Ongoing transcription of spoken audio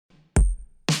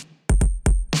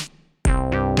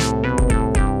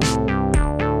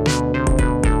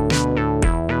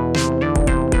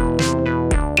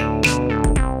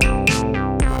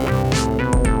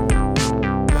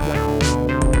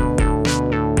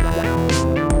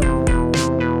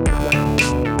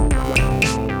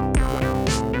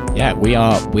Yeah, we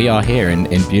are here in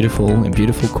beautiful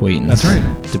Queens. That's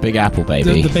right. The Big Apple,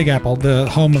 baby. The Big Apple, the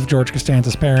home of George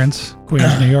Costanza's parents,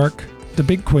 Queens, New York. The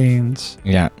Big Queens.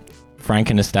 Yeah. Frank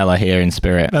and Estella here in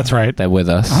spirit. That's right. They're with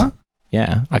us. Uh-huh.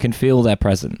 Yeah, I can feel their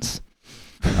presence.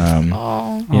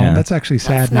 Oh, yeah. that's actually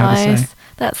sad That's now nice. to say.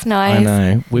 That's nice. I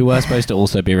know. We were supposed to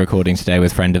also be recording today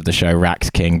with friend of the show, Rax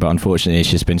King, but unfortunately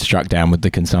she's been struck down with the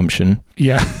consumption.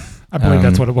 Yeah, I believe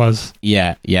that's what it was.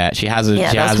 Yeah. She has a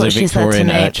that's what she said to Victorian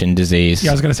me. urchin disease.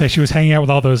 Yeah, I was going to say she was hanging out with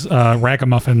all those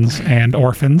ragamuffins and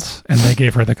orphans, and they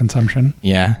gave her the consumption.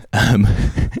 Yeah.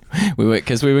 we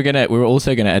were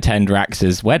also gonna attend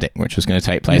Rax's wedding, which was gonna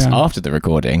take place after the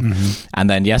recording. Mm-hmm. And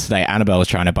then yesterday Annabelle was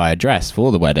trying to buy a dress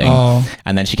for the wedding. Oh.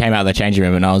 And then she came out of the changing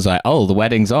room and I was like, oh, the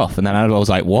wedding's off. And then Annabelle was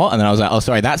like, what? And then I was like, oh,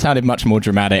 sorry, that sounded much more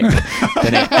dramatic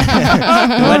than it.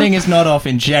 The wedding is not off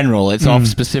in general. It's off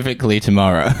specifically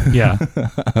tomorrow. Yeah.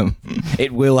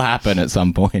 It will happen at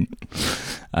some point.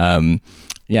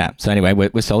 Yeah. So anyway,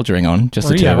 we're soldiering on. Just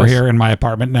the two of We're us. here in my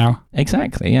apartment now.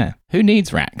 Exactly. Yeah. Who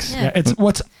needs Rax? Yeah. Yeah, it's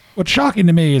what's shocking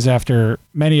to me is after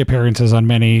many appearances on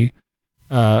many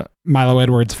Milo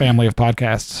Edwards family of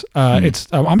podcasts,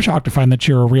 I'm shocked to find that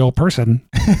you're a real person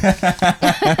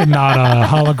and not a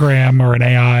hologram or an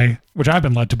AI, which I've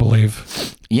been led to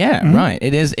believe. Yeah. Right.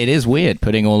 It is weird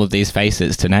putting all of these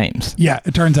faces to names. Yeah,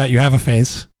 it turns out you have a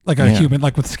face like a human,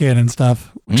 like with skin and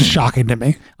stuff, which is shocking to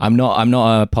me. I'm not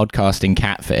a podcasting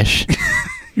catfish.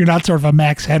 You're not sort of a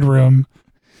Max Headroom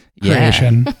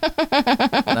creation.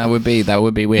 That would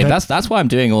be weird. That's why I'm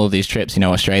doing all of these trips,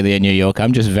 Australia, New York.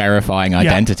 I'm just verifying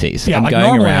identities. Yeah, I'm like going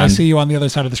normally around. I see you on the other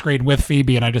side of the screen with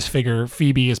Phoebe, and I just figure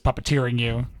Phoebe is puppeteering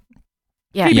you.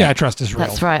 Yeah. Phoebe, I trust is real.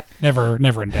 That's right. Never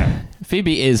in doubt.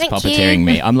 Phoebe is Thank puppeteering you.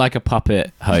 me. I'm like a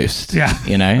puppet host. Yeah,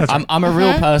 that's right. I'm a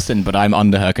real person, but I'm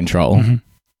under her control. Mm-hmm.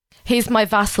 He's my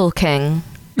vassal king.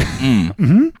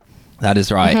 That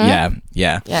is right. Mm-hmm.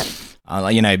 Yeah. Yeah.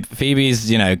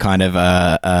 Phoebe's, kind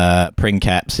of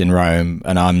princeps in Rome,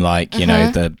 and I'm like,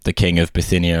 the king of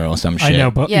Bithynia or some shit. I know,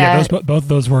 but Yeah. both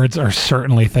those words are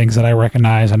certainly things that I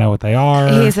recognize. I know what they are.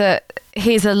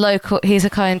 He's a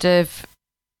kind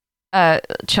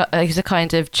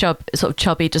of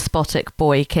chubby despotic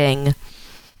boy king.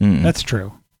 That's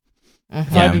true.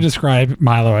 If I Yeah. had to describe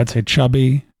Milo, I'd say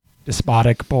chubby,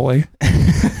 despotic boy.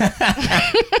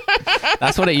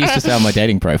 That's what it used to say on my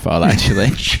dating profile, actually.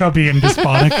 Chubby and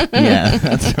despotic. Yeah,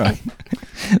 that's right.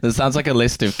 That sounds like a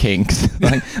list of kinks.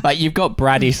 Like you've got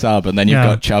bratty sub, and then you've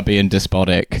got chubby and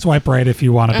despotic. Swipe right if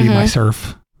you want to be my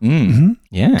serf.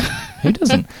 Yeah. Who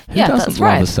doesn't? Who Yeah, doesn't that's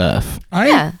love right. a surf?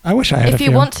 Yeah. I wish I had a If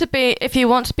few. you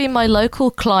want to be my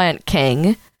local client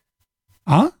king,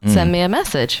 Huh? send me a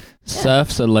message.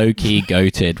 Surfs are low key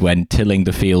goated when tilling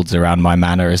the fields around my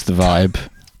manor is the vibe.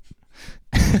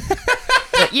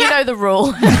 But you know the rule.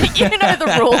 You know the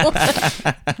rule.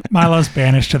 Milo's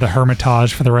banished to the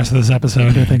Hermitage for the rest of this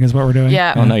episode, I think is what we're doing.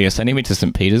 Yeah. Oh no, you're sending me to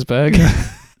St. Petersburg?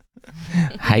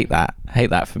 Hate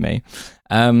that for me.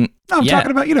 No, I'm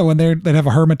talking about, when they'd have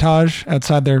a Hermitage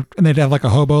outside there, and they'd have like a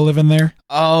hobo living there.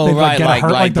 Oh, They'd, right.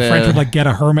 like the French would get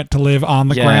a hermit to live on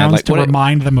the grounds like, to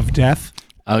remind them of death.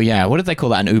 Oh yeah, what did they call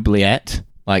that? An oubliette?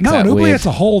 Like No, that an weird... oubliette's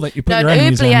a hole that you put No, your an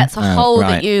enemies in. oubliette's a hole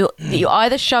right. that you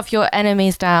either shove your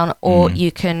enemies down or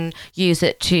you can use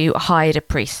it to hide a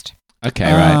priest.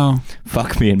 Okay, right. Oh.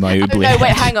 Fuck me in my Oh, oubliette. no,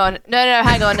 wait, hang on.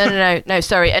 Hang on. No,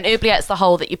 sorry. An oubliette's the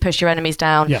hole that you push your enemies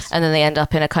down, Yes. and then they end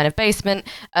up in a kind of basement.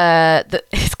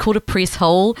 It's called a priest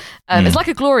hole. It's like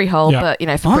a glory hole, Yeah.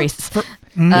 but for Huh? priests.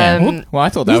 Yeah. Well, I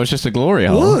thought that was just a glory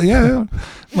hole. Oh, yeah.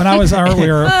 When I was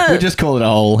We'll just call it a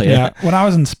hole here. Yeah, when I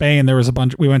was in Spain, there was a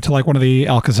bunch. We went to like one of the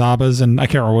Alcazabas, and I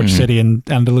can't remember which city in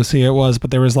Andalusia it was,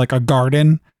 but there was like a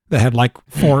garden that had like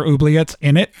 4 oubliettes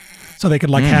in it, so they could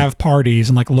like have parties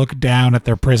and like look down at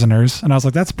their prisoners. And I was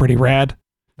like, that's pretty rad.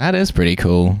 That is pretty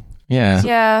cool. Yeah.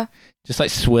 Yeah. Just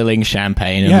like swilling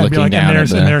champagne and Yeah, looking be like, down and at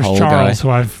the there's whole Charles, guy. who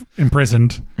I've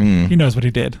imprisoned. He knows what he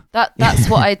did. That's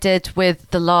what I did with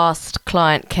the last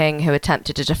client king who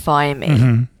attempted to defy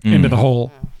me. Into the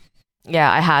hole.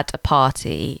 Yeah, I had a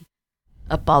party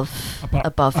above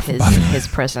his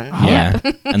prison. Yeah.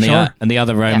 And the Sure. and the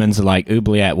other Romans are like,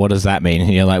 oubliette, what does that mean?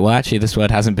 And you're like, well, actually, this word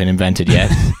hasn't been invented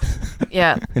yet.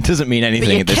 Yeah. It doesn't mean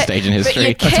anything at this stage in But history.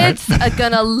 your kids are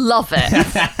gonna love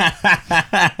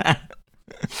it.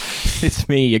 It's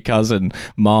me, your cousin,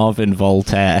 Marvin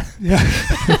Voltaire. Yeah.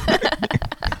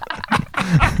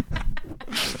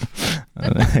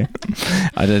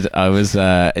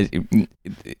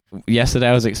 Yesterday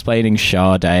I was explaining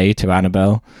Sade to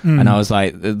Annabelle, and I was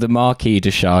like, the Marquis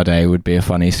de Sade would be a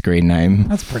funny screen name.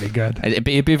 That's pretty good. It'd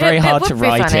be very It hard would to be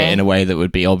write funny. it in a way that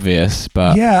would be obvious,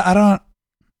 but Yeah, I don't.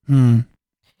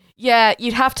 Yeah,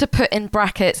 you'd have to put in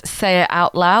brackets, say it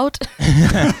out loud.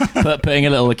 Putting a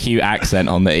little acute accent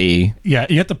on the E. Yeah,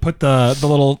 you have to put the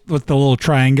little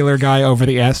triangular guy over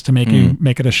the S to make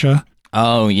it a sh.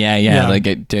 Oh, yeah.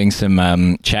 Like doing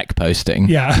some check posting.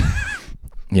 Yeah.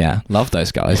 Yeah, love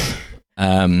those guys.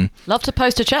 Love to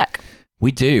post a check.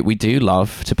 We do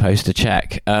love to post a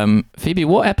check. Phoebe,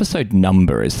 what episode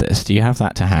number is this? Do you have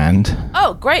that to hand?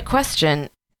 Oh, great question.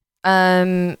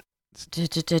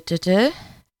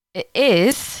 It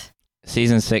is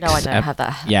season 6. No, I don't have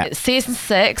that. Yeah, it's season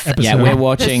 6. Yeah, we're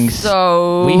watching.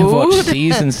 So we have watched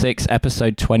season 6,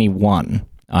 episode 21.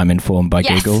 I'm informed by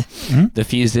Google. Mm-hmm. The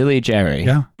Fusilier Jerry.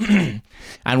 Yeah.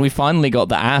 And we finally got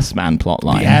the Ass Man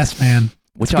plotline. The Ass Man,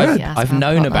 which I've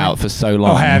known about for so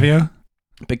long. Oh, have you?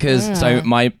 Because so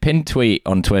my pinned tweet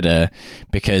on Twitter,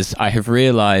 because I have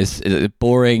realized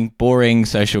boring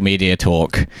social media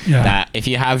talk that if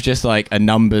you have just like a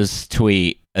numbers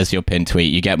tweet as your pinned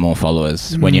tweet, you get more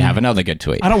followers when you have another good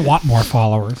tweet. I don't want more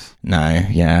followers. No,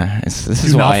 yeah. This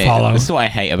is what I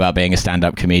hate about being a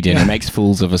stand-up comedian. It makes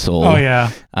fools of us all. Oh, yeah.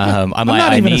 I'm like,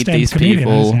 I need these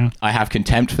people. I have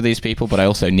contempt for these people, but I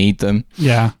also need them.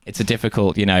 Yeah. It's a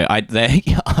difficult,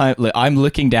 I'm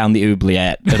looking down the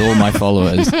oubliette at all my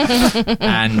followers.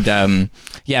 And,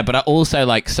 but I also,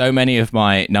 like, so many of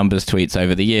my numbers tweets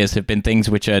over the years have been things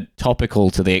which are topical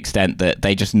to the extent that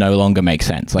they just no longer make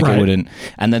sense. Like, it wouldn't...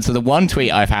 And then so the one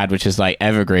tweet I've had, which is like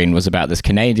evergreen, was about this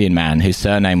Canadian man whose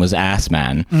surname was Ass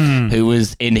Man, who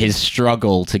was in his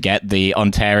struggle to get the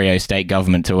Ontario state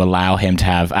government to allow him to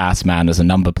have Ass Man as a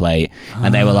number plate.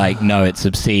 And they were like, no, it's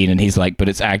obscene. And he's like, but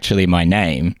it's actually my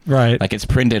name. Right. Like it's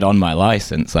printed on my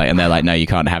license. Like, and they're like, no, you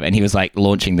can't have it. And he was like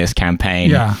launching this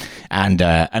campaign. Yeah. And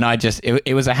I just,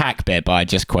 it was a hack bit, but I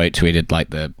just quote tweeted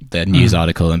like the news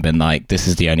article and been like, this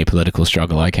is the only political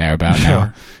struggle I care about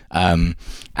now.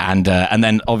 And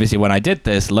then obviously when I did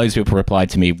this, loads of people replied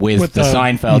to me with the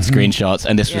Seinfeld screenshots,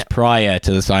 and this was prior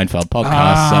to the Seinfeld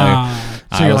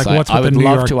podcast. So you're like, what's with I would the New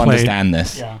love York to plate? understand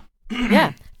this. Yeah.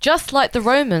 Yeah. Just like the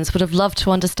Romans would have loved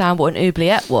to understand what an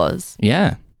oubliette was.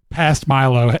 Yeah. Past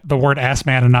Milo, the word ass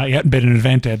man had not yet been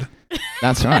invented.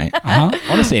 That's right.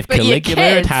 Honestly, if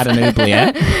Caligula had an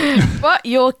oubliette. But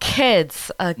your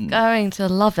kids are going to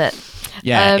love it.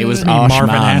 Yeah, it was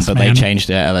Arshman, but they changed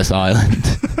it at Ellis Island.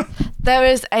 There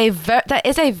is a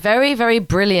very, very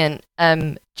brilliant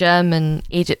German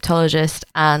Egyptologist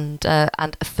and a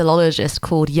philologist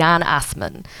called Jan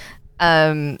Assmann,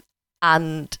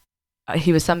 and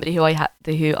he was somebody who I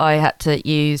had to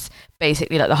use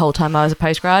basically like the whole time I was a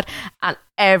postgrad, and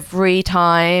every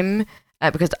time.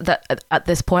 Because at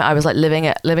this point I was like living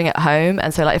at home,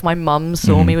 and so like if my mum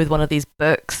saw me with one of these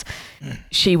books,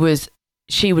 she was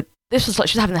having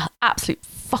the absolute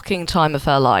fucking time of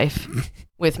her life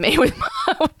with me with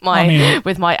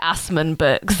my Assmann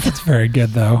books. It's very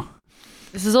good though.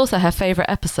 This is also her favorite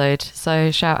episode, so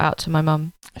shout out to my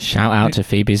mum. Shout out to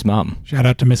Phoebe's mum. Shout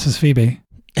out to Mrs. Phoebe.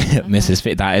 Mrs.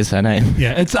 Phoebe, that is her name.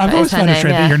 Yeah, I've always found it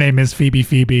strange that your name is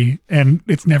Phoebe, and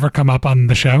it's never come up on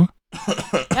the show.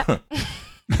 Yep.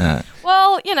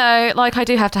 Well, like I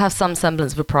do have to have some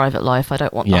semblance of a private life. I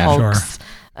don't want the hogs,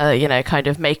 kind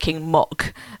of making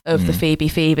mock of the Phoebe.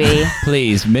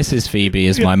 Please, Mrs. Phoebe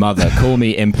is my mother. Call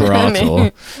me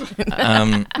Imperator.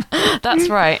 That's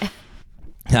right.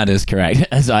 That is correct.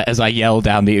 As I yell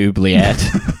down the oubliette.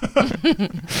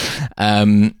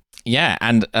 Yeah,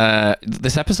 and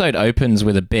this episode opens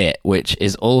with a bit which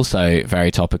is also very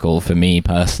topical for me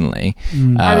personally.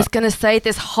 I was going to say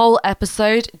this whole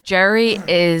episode, Jerry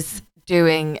is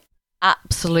doing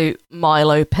absolute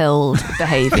Milo pilled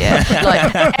behavior.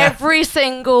 Like every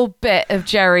single bit of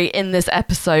Jerry in this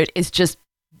episode is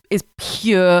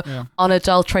pure,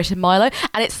 unadulterated Milo.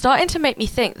 And it's starting to make me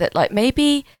think that like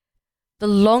maybe the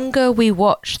longer we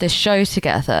watch this show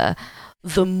together,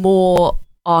 the more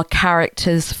our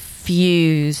characters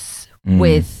fuse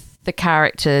with the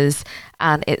characters,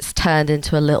 and it's turned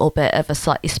into a little bit of a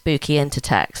slightly spooky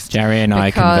intertext. Jerry and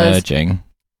I converging.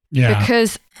 Yeah.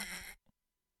 Because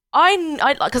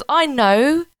I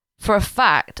know for a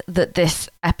fact that this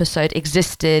episode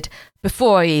existed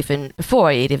before I even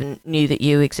knew that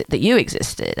you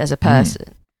existed as a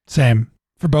person. Same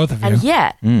for both of you.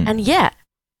 And yet,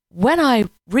 when I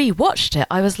rewatched it,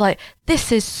 I was like,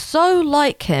 this is so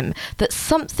like him that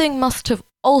something must have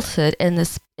altered in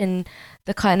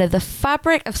the kind of the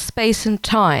fabric of space and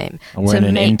time. We're in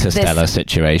an interstellar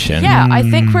situation. Yeah, I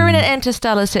think we're in an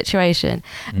interstellar situation.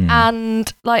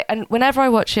 And whenever I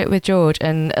watch it with George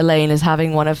and Elaine is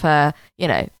having one of her,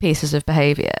 pieces of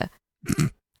behavior,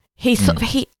 he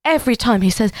every time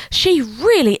he says, she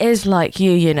really is like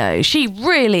you, she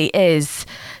really is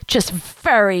just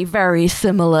very, very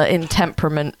similar in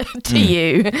temperament to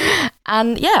you.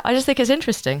 And yeah, I just think it's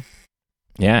interesting.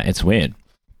 Yeah, it's weird.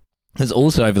 There's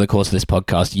also, over the course of this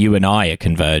podcast, you and I are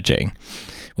converging,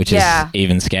 which is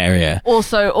even scarier.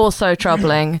 Also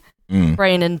troubling.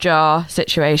 Brain and jar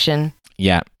situation.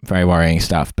 Yeah, very worrying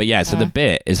stuff. But yeah, so the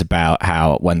bit is about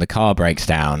how when the car breaks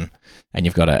down and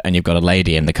you've got a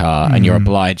lady in the car and you're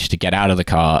obliged to get out of the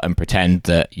car and pretend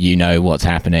that you know what's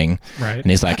happening. Right. And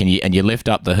it's like, and you lift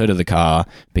up the hood of the car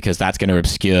because that's going to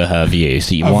obscure her view.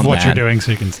 So you of want what that. you're doing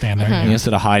so you can stand there. And you're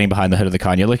sort of hiding behind the hood of the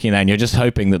car and you're looking there and you're just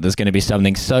hoping that there's going to be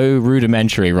something so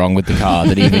rudimentary wrong with the car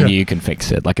that even you can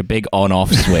fix it. Like a big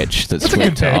on-off switch that's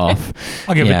flipped it off.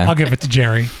 I'll give it to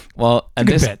Jerry. Well, and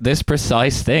this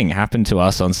precise thing happened to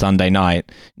us on Sunday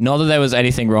night. Not that there was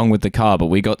anything wrong with the car, but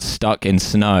we got stuck in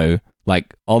snow,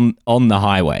 like on the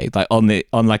highway, like on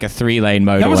like a 3-lane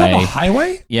motorway. That was on the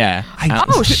highway? Yeah.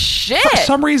 Oh shit! For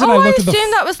some reason, I looked at the.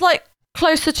 assumed that was like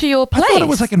closer to your place. I thought it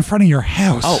was like in front of your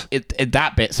house. Oh,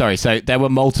 that bit. Sorry. So there were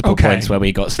multiple points where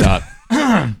we got stuck.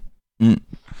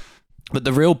 But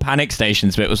the real panic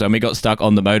stations bit was when we got stuck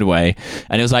on the motorway,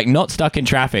 and it was like not stuck in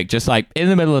traffic, just like in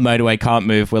the middle of the motorway, can't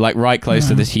move. We're like right close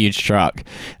to this huge truck,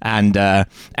 and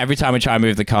every time we try and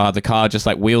move the car just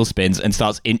like wheel spins and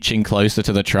starts inching closer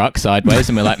to the truck sideways,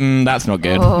 and we're like, that's not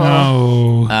good.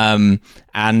 No.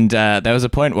 And there was a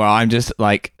point where I'm just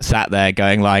like sat there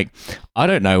going like, I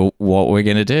don't know what we're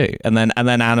gonna do. And then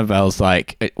Annabelle's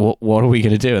like, what are we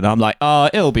gonna do? And I'm like, oh,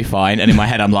 it'll be fine. And in my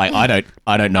head, I'm like, I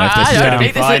don't know if this is gonna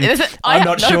be fine. I'm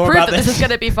not sure about this is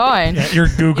gonna be fine. Yeah, you're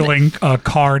Googling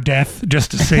car death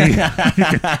just to see.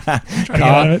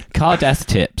 Car death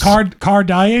tips. Car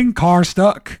dying, car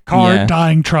stuck,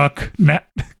 dying truck.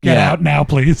 Get out now,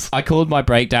 please. I called my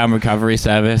breakdown recovery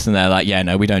service and they're like, yeah,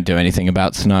 no, we don't do anything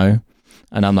about snow.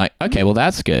 And I'm like, okay, well,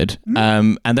 that's good.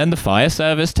 And then the fire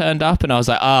service turned up and I was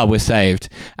like, we're saved.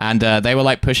 And they were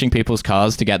like pushing people's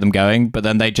cars to get them going, but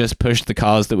then they just pushed the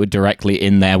cars that were directly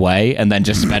in their way and then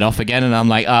just sped off again. And I'm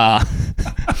like,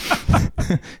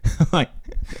 like,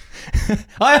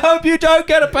 I hope you don't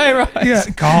get a pay rise. Yeah,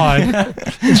 God.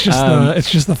 It's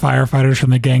just the firefighters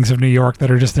from the gangs of New York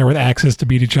that are just there with axes to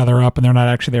beat each other up, and they're not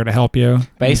actually there to help you.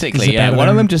 Basically, yeah. One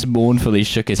of them just mournfully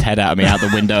shook his head at me out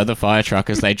the window of the fire truck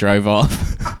as they drove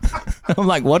off. I'm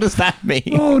like, what does that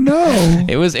mean? Oh no!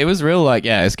 It was real, like,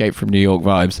 Escape from New York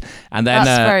vibes. And then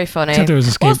that's very funny. Except it was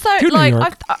Escape to New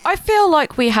York. I feel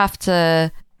like we have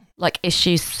to like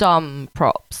issue some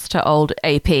props to old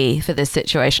AP for this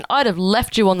situation. I'd have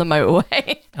left you on the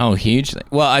motorway. Oh, hugely.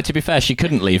 Well, to be fair, she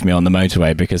couldn't leave me on the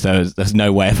motorway because there's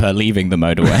no way of her leaving the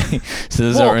motorway. So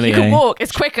there's not really. You can walk.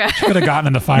 It's quicker. She could have gotten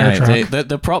in the fire truck.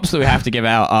 The props that we have to give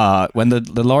out are when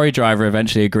the lorry driver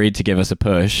eventually agreed to give us a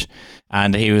push,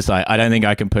 and he was like, "I don't think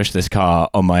I can push this car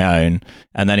on my own."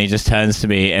 And then he just turns to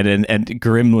me and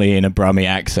grimly in a Brummie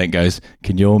accent goes,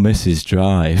 "Can your missus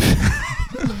drive?"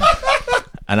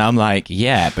 And I'm like,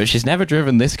 yeah, but she's never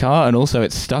driven this car, and also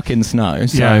it's stuck in snow.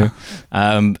 So,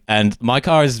 and my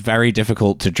car is very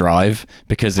difficult to drive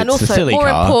because it's a silly car. And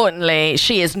also, more importantly,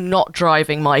 she is not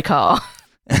driving my car.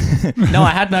 No, I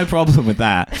had no problem with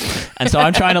that. And so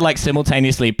I'm trying to like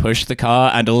simultaneously push the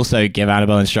car and also give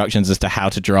Annabelle instructions as to how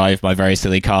to drive my very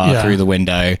silly car through the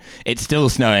window. It's still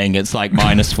snowing. It's like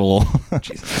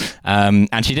 -4.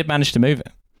 And she did manage to move it.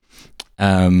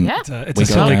 It's a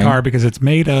silly car because it's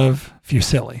made of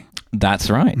Fusilli. That's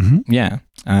right. Yeah.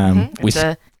 It's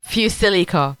a Fusilli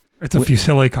car. It's a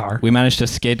Fusilli car. We managed to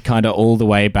skid kind of all the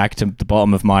way back to the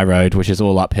bottom of my road, which is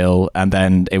all uphill. And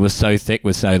then it was so thick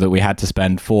with snow that we had to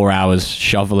spend 4 hours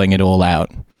shoveling it all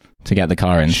out to get the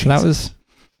car in. Jesus. So that was,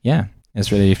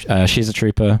 it's really, she's a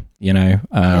trooper, you know.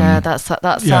 That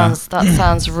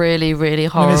sounds really, really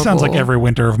horrible. I mean, it sounds like every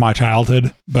winter of my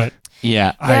childhood, but...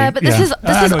 But this is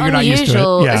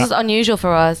unusual. This is unusual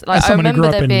for us. Like, as someone who grew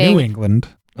up in New England,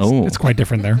 Oh, it's quite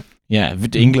different there. Yeah,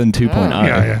 England 2.0.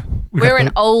 Yeah. We're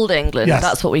in Old England. Yes.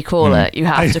 That's what we call it. You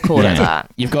have to call it that.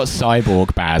 You've got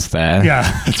Cyborg Baz there. Yeah,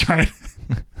 that's right.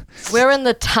 We're in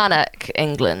the Tannock,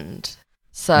 England.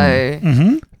 So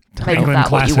England make of that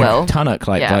classic. what you will. Tannock,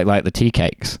 like the tea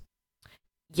cakes.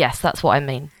 Yes, that's what I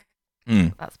mean.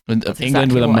 That's England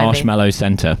exactly with a marshmallow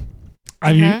centre.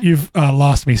 You've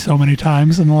lost me so many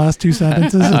times in the last 2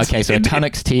 sentences. Okay, so a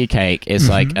Tannock's tea cake is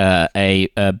like a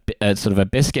sort of a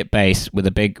biscuit base with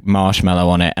a big marshmallow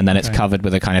on it, and then it's covered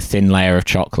with a kind of thin layer of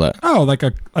chocolate. Oh,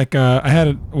 I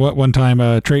had one time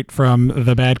a trait from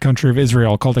the bad country of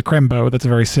Israel called a crembo. That's a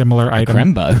very similar item.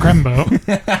 Crembo? Crembo.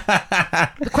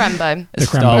 The Crembo. The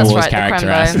Star Wars character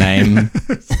ass name.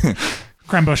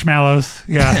 Crembo Schmallows.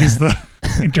 Yeah, he's the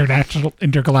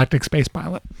intergalactic space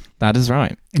pilot. That is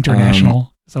right.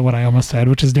 International Is that what I almost said,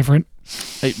 which is different?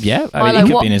 Yeah, I Milo, mean, he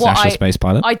could what- be an what international space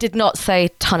pilot. I did not say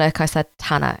Tunnock, I said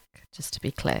Tanakh, just to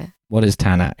be clear. What is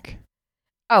Tanakh?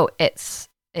 Oh, it's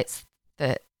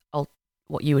the old,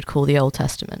 what you would call the Old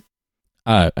Testament.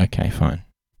 Oh, okay, fine.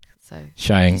 So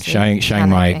Showing Tanakh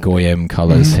my English. Goyim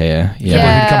colours Mhm. here. Yeah,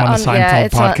 Yeah. we could come on the Yeah, Seinfeld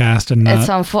it's podcast and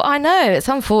I know, it's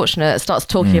unfortunate. It starts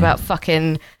talking Mm. about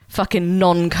fucking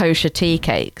non-kosher tea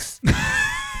cakes.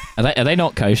 Are they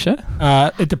not kosher?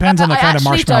 it depends on the I kind of actually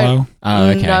marshmallow. Oh,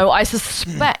 okay. No, I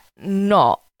suspect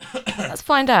not. Let's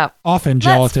find out. Often Let's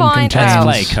gelatin find Let's out.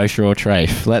 contains. play kosher or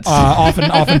trafe. Let's.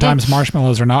 Oftentimes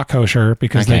marshmallows are not kosher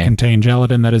because they Okay. contain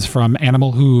gelatin that is from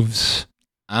animal hooves.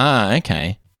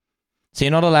 Okay. So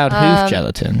you're not allowed hoof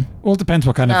gelatin. Well, it depends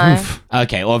what kind No. of hoof.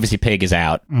 Okay, well, obviously pig is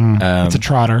out. It's a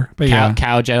trotter, but yeah.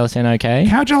 Cow gelatin, okay.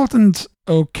 Cow gelatin's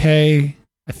okay,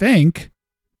 I think,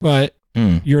 but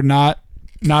Mm. you're not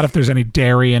if there's any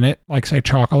dairy in it, like say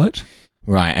chocolate,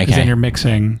 Right. because then Okay. you're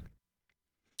mixing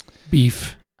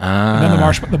beef. And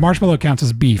then the marshmallow counts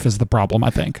as beef is the problem, I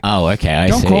think. Oh, okay. I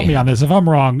Don't see. quote me on this. If I'm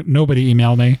wrong, nobody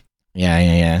email me.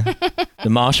 Yeah. The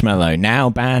marshmallow now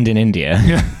banned in India.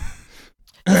 Yeah.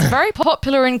 It's very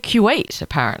popular in Kuwait,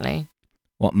 apparently.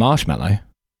 What marshmallow?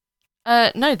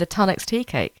 No, the Tunnock's tea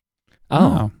cake.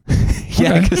 Oh,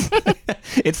 yeah, Okay. because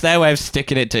it's their way of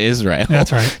sticking it to Israel.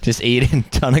 That's right. Just eating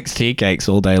Tunnock's tea cakes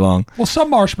all day long. Well,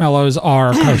 some marshmallows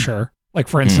are kosher. Like,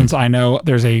 for instance, I know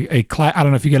there's a I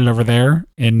don't know if you get it over there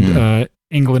in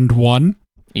England 1.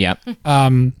 Yep.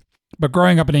 But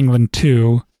growing up in England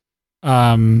 2,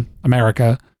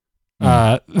 America,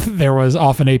 there was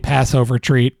often a Passover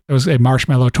treat. It was a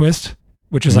marshmallow twist,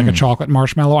 which is like a chocolate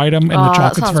marshmallow item, and the that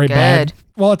chocolate's sounds very good. bad.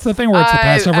 Well, it's the thing where it's the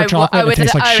Passover chocolate. It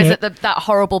tastes like is shit. it that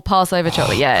horrible Passover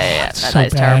chocolate? Yeah. it's No, so that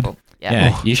is bad. terrible. Yeah,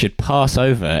 Yeah, you should pass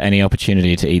over any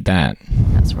opportunity to eat that.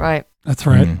 that's right. That's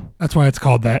right. Mm. That's why it's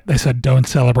called that. They said don't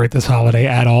celebrate this holiday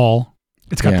at all.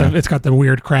 It's got Yeah. it's got the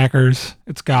weird crackers.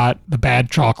 It's got the bad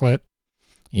chocolate.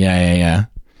 Yeah.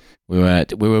 We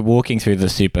were walking through the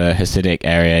super Hasidic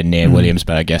area near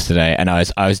Williamsburg yesterday, and I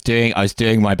was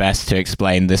doing my best to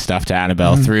explain this stuff to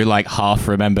Annabelle through like half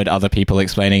remembered other people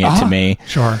explaining it to me.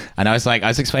 Sure. And I was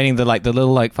explaining the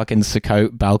little like fucking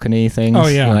Sukkot balcony things. Oh,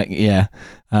 yeah.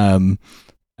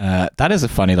 That is a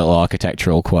funny little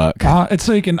architectural quirk. It's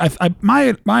so you can.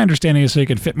 My understanding is so you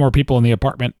can fit more people in the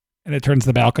apartment, and it turns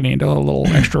the balcony into a little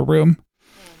extra room.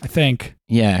 I think.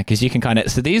 Yeah, because you can kind of.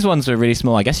 So these ones are really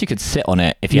small. I guess you could sit on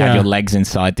it if you have Yeah. your legs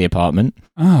inside the apartment.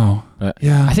 Oh. But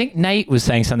Yeah. I think Nate was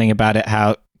saying something about it.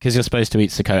 How because you're supposed to eat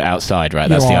Sukkot outside, right?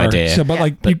 That's You the are. idea. So, but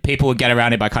like, But people would get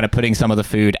around it by kind of putting some of the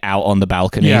food out on the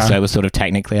balcony, Yeah. so it was sort of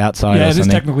technically outside. yeah, or it is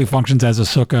something. technically functions as a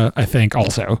sukkah. I think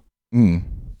also, Mm.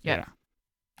 Yeah.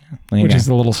 There you which go. is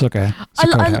the little sukkah.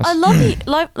 I house. love you.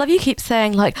 Love you keep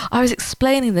saying like I was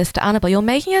explaining this to Annabelle. You're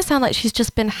making her sound like she's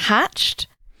just been hatched.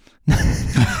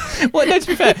 Well, no, to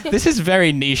be fair, this is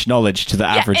very niche knowledge to the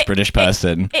average British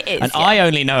person. It is, and yeah. I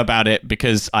only know about it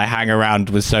because I hang around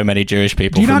with so many Jewish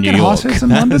people Do you from not New get York. Hasids in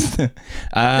London?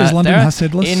 Is London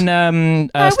Hasidless? In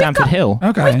we've Stamford got- Hill.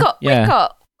 Okay. We've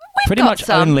got Pretty got much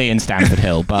some. only in Stamford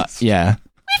Hill, but yeah.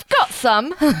 We've got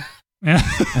some.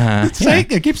 Yeah.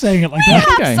 Keep saying it like We that.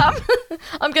 have Okay. some.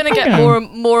 I'm gonna get Okay.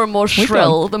 more and more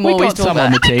shrill the more we we got talk some about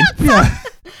on it. the team. Yeah.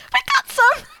 We got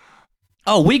some.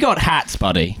 Oh, we got hats,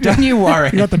 buddy. Don't you worry.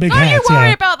 You got the big Don't you hats. worry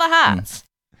Yeah. about the hats.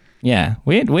 Yeah,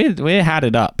 we're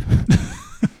hatted up.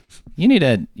 You need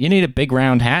a big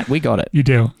round hat. We got it. You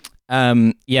do.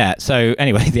 Yeah. So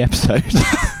anyway, the episode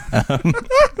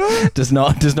does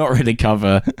not really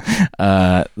cover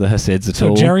the Hasids at So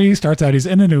all. Jerry starts out. He's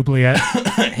in an oubliette,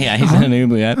 Yeah, he's in an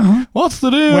oubliette. What's the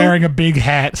deal? wearing a big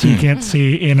hat so you can't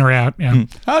see in or out. Yeah.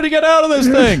 How do you get out of this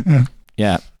thing?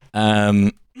 Yeah. Yeah.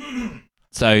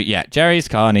 So yeah, Jerry's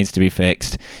car needs to be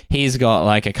fixed. He's got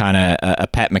like a kind of a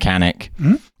pet mechanic,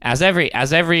 as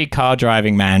every car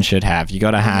driving man should have. You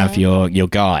got to have your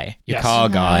guy, your Yes. car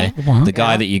guy, Uh-huh. the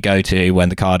guy that you go to when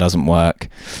the car doesn't work,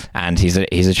 and he's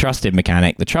a trusted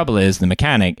mechanic. The trouble is the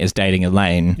mechanic is dating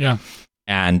Elaine, Yeah.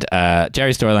 and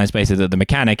Jerry's storyline is basically that the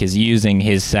mechanic is using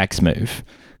his sex move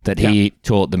that he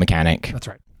taught the mechanic. That's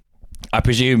right. I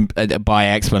presume by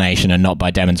explanation and not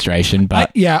by demonstration,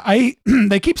 but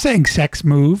They keep saying sex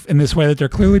move in this way that they're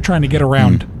clearly trying to get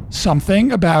around something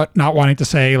about not wanting to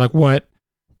say like what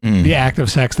the act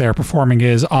of sex they're performing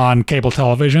is on cable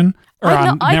television or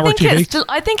on network TV.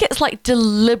 I think it's like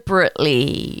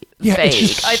deliberately Yeah, vague. it's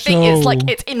just I think it's like so-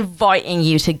 it's inviting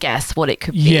you to guess what it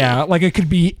could be. Yeah, like it could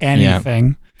be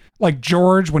anything. Like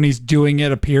George, when he's doing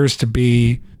it, appears to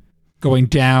be going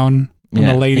down on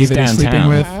Yeah, the lady he's that he's sleeping downtown.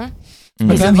 with. But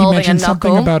He's then he involving a mentioned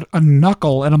something knuckle. about a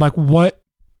knuckle, and I'm like, what?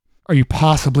 are you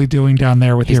possibly doing down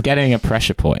there with He's your... getting a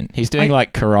pressure point. He's doing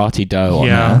like karate do on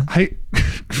Yeah. her.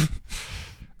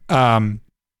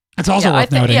 It's also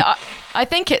worth noting. Yeah, I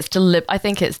think it's deliberate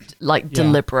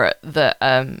that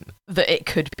that it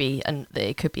could be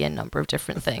a number of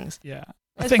different things. Yeah.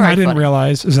 It's The thing very I didn't funny.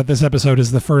 realize is that this episode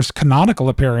is the first canonical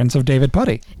appearance of David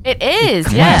Puddy. It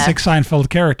is, yeah. Classic Seinfeld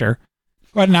character.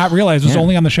 Who I did not realize was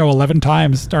only on the show 11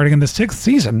 times starting in the 6th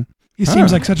season. He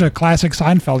seems like such a classic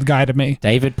Seinfeld guy to me.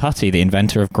 David Putty, the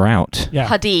inventor of grout. Yeah.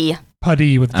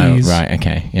 Puddy. with Oh, D's. right,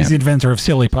 okay. Yeah. He's the inventor of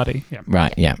Silly Putty. Yeah.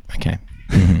 Right, yeah, okay.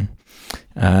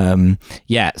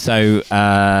 So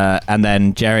and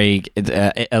then Jerry,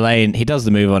 Elaine, he does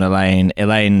the move on Elaine.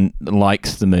 Elaine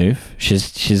likes the move.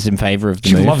 She's in favor of the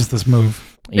She move. loves this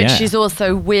move. But she's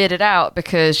also weirded out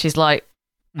because she's like,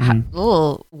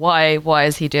 oh, why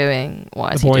is he doing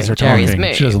The boys are Jerry's talking.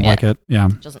 move? She doesn't like it. Yeah.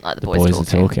 Doesn't like the The boys boys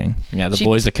are talking. Yeah, the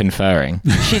boys are conferring.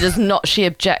 She does not. She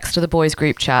objects to the boys'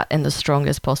 group chat in the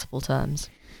strongest possible terms.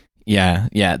 Yeah.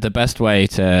 The best way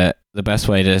to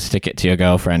stick it to your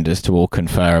girlfriend is to all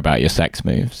confer about your sex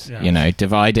moves. Yeah. You know,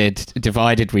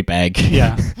 divided we beg.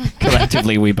 Yeah.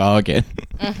 Collectively we bargain.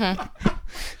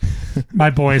 My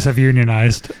boys have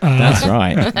unionized. That's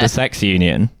right. The sex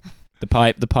union. The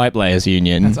pipe layers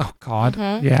union. Oh, God.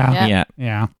 Mhm. Yeah.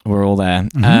 Yeah. We're all there.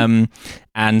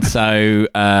 And so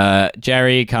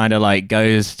Jerry kind of like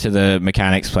goes to the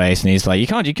mechanic's place and he's like, you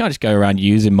can't just go around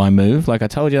using my move. Like I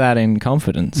told you that in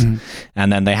confidence.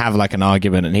 And then they have like an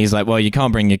argument and he's like, well, you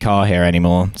can't bring your car here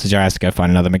anymore. So Jerry has to go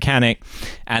find another mechanic.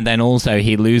 And then also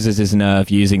he loses his nerve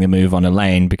using the move on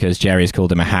Elaine because Jerry's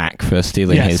called him a hack for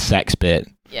stealing his sex bit.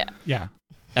 Yeah.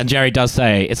 And Jerry does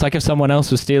say, it's like if someone else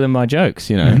was stealing my jokes,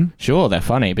 you know. Sure, they're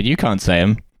funny, but you can't say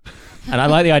them. And I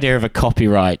like the idea of a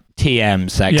copyright TM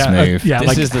sex move. Yeah, this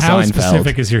like is the how Seinfeld.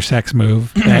 specific is your sex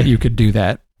move that you could do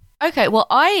that? Okay, well,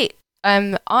 I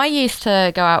used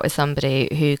to go out with somebody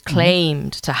who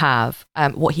claimed to have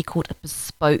what he called a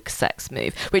bespoke sex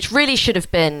move, which really should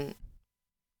have been.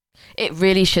 It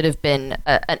really should have been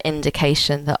an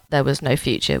indication that there was no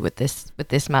future with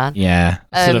this man. Yeah,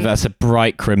 sort of that's a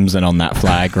bright crimson on that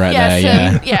flag right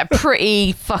there. Yeah,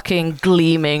 pretty fucking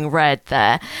gleaming red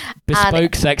there.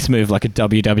 Bespoke sex move like a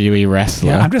WWE wrestler.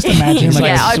 Yeah, I'm just imagining He's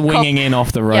like like swinging in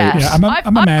off the ropes. Yeah,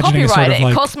 I'm imagining a sort of it.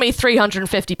 like It cost me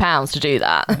 £350 to do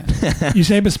that. you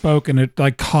say bespoke and it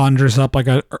like conjures up like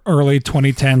a early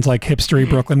 2010s like hipstery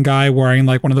Brooklyn guy wearing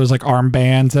like one of those like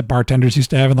armbands that bartenders used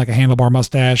to have and like a handlebar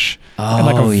mustache and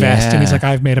like a vest and he's like,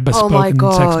 I've made a bespoke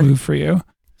sex move for you.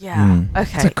 Yeah.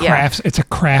 Okay. It's a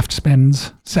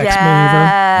craftsman's sex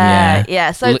mover.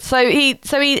 Yeah. So he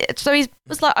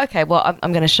was like, okay, well,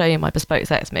 I'm going to show you my bespoke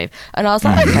sex move, and I was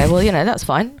like, okay, well, you know, that's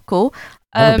fine, cool.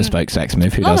 Love a bespoke sex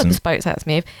move. Who doesn't? Love a bespoke sex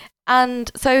move,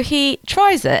 and so he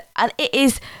tries it, and it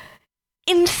is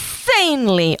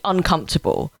insanely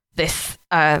uncomfortable. This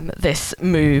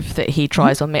move that he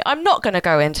tries on me. I'm not going to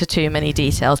go into too many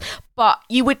details, but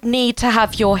you would need to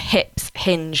have your hips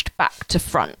hinged back to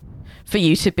front for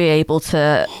you to be able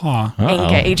to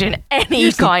engage in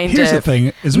any kind of Here's the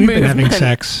thing, is we've been having movement.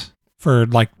 sex for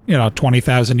like,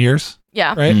 20,000 years.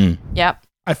 Yeah. Right? Yeah.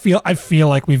 I feel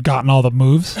like we've gotten all the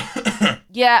moves.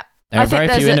 Yeah. There are very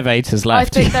few innovators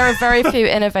left. I think there are very few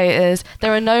innovators.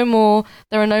 There are no more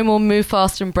move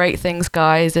fast and break things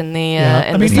guys in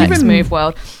the sex move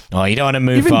world. Oh, you don't want to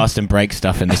move fast and break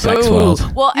stuff in the sex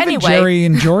world. Well, Even anyway, Jerry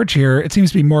and George here, it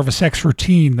seems to be more of a sex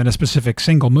routine than a specific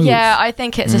single move. yeah, I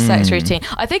think it's a sex routine.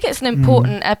 I think it's an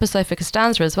important episode for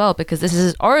Costanza as well because this is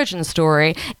his origin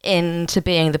story into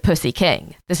being the Pussy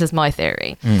King. This is my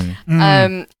theory.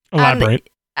 Elaborate.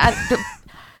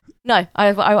 No,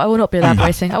 I will not be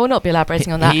elaborating. I will not be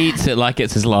elaborating on that. He eats it like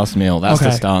it's his last meal. That's the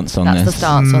stance on this. That's the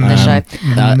stance on this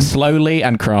show. Slowly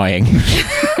and crying.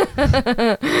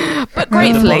 But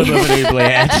gratefully.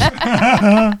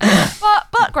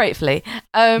 but gratefully.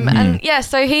 And yeah,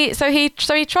 so he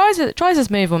tries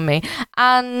his move on me,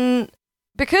 and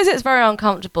because it's very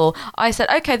uncomfortable, I said,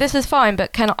 okay, this is fine, but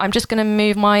I'm just going to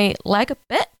move my leg a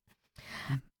bit,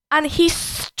 and he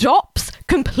stops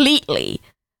completely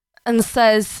and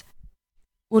says,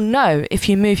 well, no, if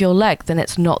you move your leg, then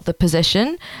it's not the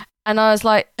position. And I was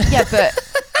like, yeah, but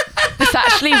this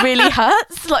actually really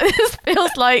hurts. Like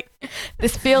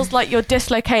this feels like you're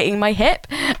dislocating my hip.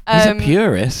 He's a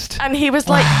purist. And he was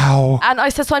like, wow. And I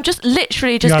said, so I'm just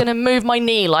literally just going to move my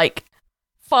knee like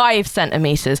 5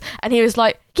 centimeters. And he was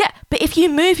like, yeah, but if you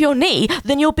move your knee,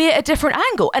 then you'll be at a different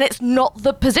angle. And it's not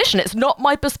the position. It's not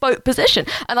my bespoke position.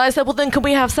 And I said, well, then can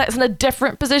we have sex in a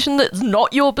different position that's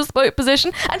not your bespoke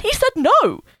position? And he said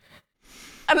no.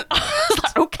 And I was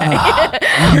like, okay.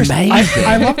 Amazing.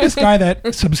 I love this guy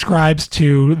that subscribes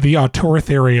to the auteur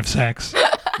theory of sex,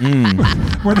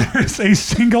 where there's a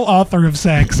single author of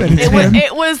sex, and it's him.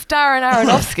 It was Darren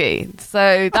Aronofsky,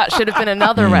 so that should have been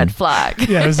another red flag.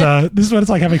 Yeah, this is what it's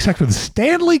like having sex with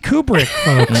Stanley Kubrick,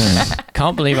 folks.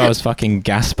 Can't believe I was fucking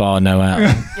Gaspar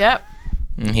Noel. Yep.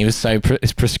 He was so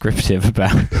prescriptive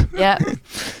about. Yep.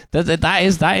 That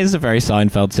is a very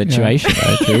Seinfeld situation.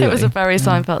 Though, truly. It was a very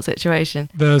Seinfeld situation.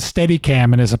 The steady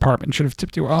cam in his apartment should have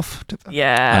tipped you off.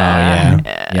 Yeah. Oh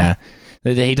yeah.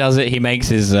 He does it. He makes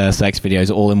his sex videos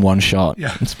all in one shot.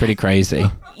 Yeah. It's pretty crazy.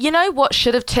 You know what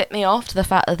should have tipped me off to the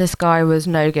fact that this guy was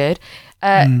no good?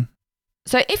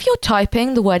 So if you're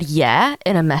typing the word yeah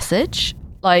in a message,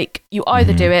 like you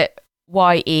either do it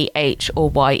YEH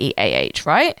or YEAH,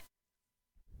 right?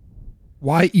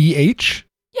 YEH?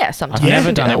 Yeah, sometimes. I've you never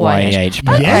can do done it YEH,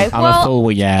 but Okay, I'm well, a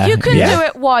fool. Yeah. You can yeah. do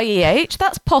it YEH.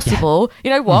 That's possible. You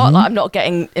know what? Like, I'm not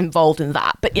getting involved in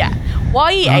that. But yeah,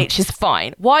 YEH is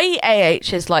fine.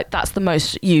 YEAH is like, that's the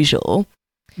most usual.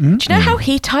 Do you know how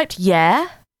he typed yeah?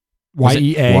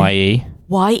 YEA. YE.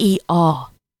 YER.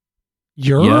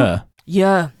 You're? Yeah.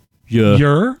 Yeah. Yeah.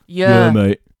 You're? Yeah.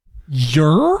 mate.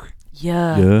 You're?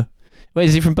 Yeah. Yeah. Wait,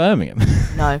 is he from Birmingham?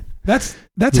 No. That's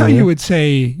how you would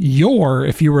say you're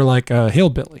if you were like a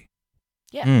hillbilly.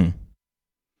 Yeah. Mm.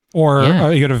 Or Yeah.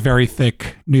 you had a very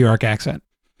thick New York accent.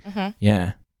 Mm-hmm.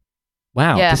 Yeah.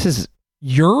 Wow. Yeah.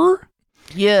 You're?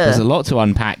 Yeah. There's a lot to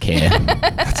unpack here.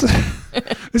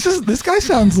 This guy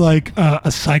sounds like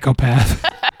a psychopath.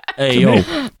 Hey,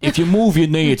 yo, if you move your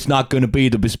knee, it's not going to be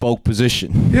the bespoke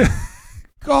position. Yeah.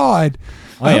 God.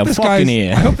 Hey, I'm fucking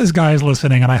here. I hope this guy is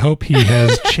listening, and I hope he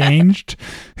has changed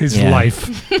his Yeah. life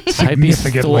I hope he's thought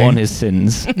significantly. on his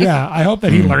sins. Yeah, I hope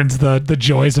that he learns the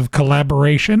joys of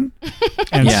collaboration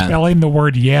and Yeah. spelling the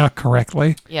word yeah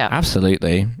correctly. Yeah.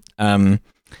 Absolutely.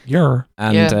 You're.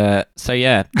 So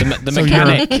yeah, the So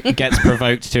mechanic gets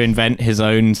provoked to invent his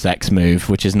own sex move,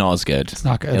 which is not as good. It's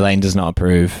not good. Elaine does not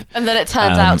approve. And then it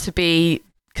turns out to be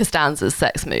Costanza's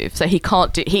sex move. So he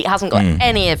hasn't got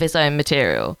any of his own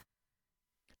material.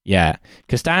 Yeah,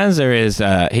 Costanza is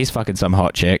he's fucking some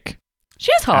hot chick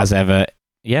She is hot. as ever.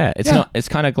 Yeah, it's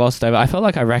kind of glossed over. I felt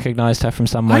like I recognized her from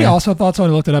somewhere. I also thought so. I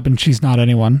looked it up, and she's not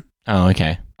anyone. Oh,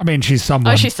 okay. I mean, she's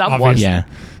someone. Oh, she's someone. obviously. Yeah,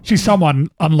 She's someone,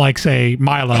 unlike, say,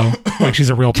 Milo. Like, she's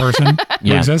a real person who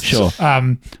Yeah, exists. sure.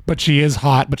 But she is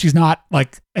hot, but she's not,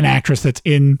 like, an actress that's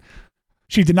in...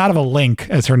 She did not have a link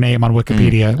as her name on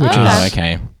Wikipedia, which Oh, is...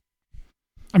 okay.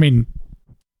 I mean,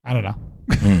 I don't know.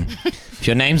 If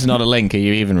your name's not a link, are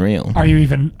you even real? Are you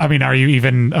even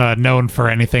known for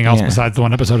anything else Yeah. besides the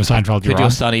one episode of Seinfeld you're Could your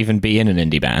on? son even be in an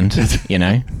indie band? You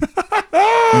know?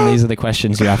 And these are the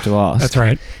questions you have to ask. That's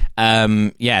right.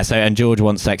 And George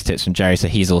wants sex tips from Jerry, so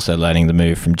he's also learning the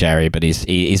move from Jerry, but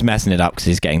he's messing it up because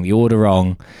he's getting the order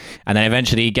wrong. And then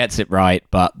eventually he gets it right,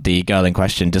 but the girl in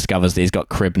question discovers that he's got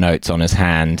crib notes on his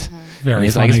hand. Very And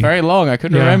he's funny. like, it's very long, I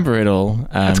couldn't Yeah. remember it all.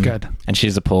 That's good. And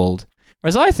she's appalled.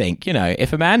 Whereas I think,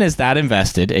 if a man is that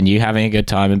invested in you having a good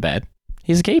time in bed,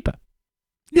 he's a keeper.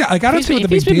 Yeah, I got to see what the If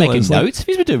big he's been deal making is. Like, notes, if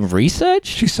he's been doing research.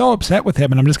 she's so upset with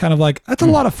him, and I'm just kind of like, that's a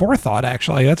lot of forethought,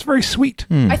 actually. That's very sweet.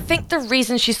 I think the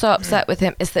reason she's so upset with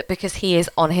him is that because he is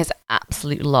on his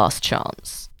absolute last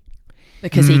chance.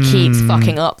 Because he keeps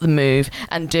fucking up the move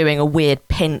and doing a weird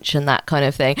pinch and that kind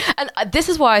of thing. And this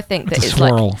is why I think that It's a it's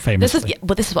swirl, like... famously.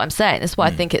 This is what I'm saying. This is why I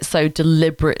think it's so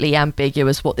deliberately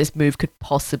ambiguous what this move could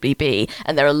possibly be.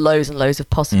 And there are loads and loads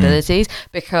of possibilities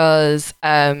because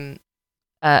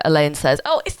Elaine says,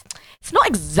 oh, it's not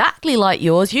exactly like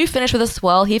yours. You finish with a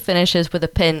swirl, he finishes with a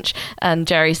pinch, and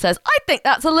Jerry says, I think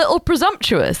that's a little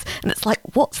presumptuous. And it's like,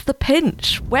 what's the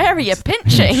pinch? Where are you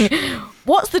pinching?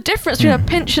 What's the difference between a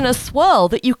pinch and a swirl?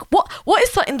 That you what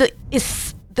is something that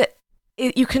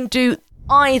you can do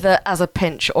either as a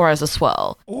pinch or as a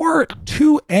swirl? Or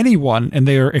to anyone, and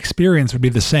their experience would be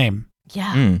the same.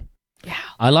 Yeah. Yeah.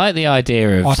 I like the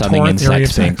idea of Auteur something in theory of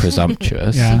sex being sex.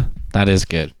 presumptuous. Yeah. That is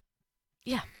good.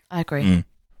 Yeah, I agree.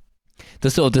 The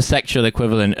sort of the sexual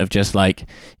equivalent of just like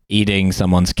eating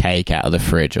someone's cake out of the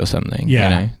fridge or something.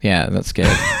 Yeah. Yeah, that's good.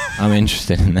 I'm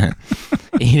interested in that.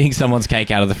 Eating someone's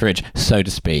cake out of the fridge, so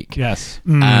to speak. Yes.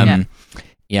 So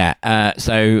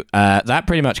that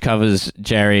pretty much covers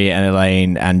Jerry and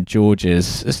Elaine and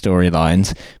George's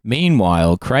storylines.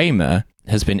 Meanwhile, Kramer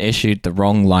has been issued the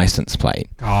wrong license plate.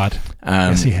 God.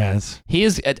 Yes, he has. He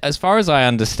is, as far as I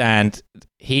understand,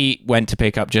 he went to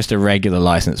pick up just a regular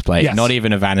license plate, Yes. not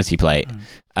even a vanity plate.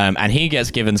 And he gets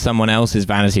given someone else's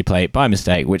vanity plate by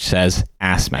mistake, which says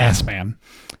Ass Man. Ass man.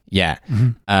 Yeah.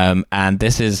 Mhm. And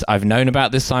this is, I've known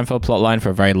about this Seinfeld plotline for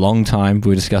a very long time. We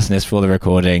were discussing this for the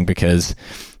recording because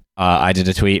I did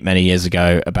a tweet many years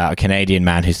ago about a Canadian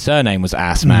man whose surname was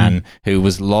Assman, who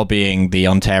was lobbying the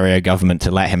Ontario government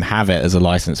to let him have it as a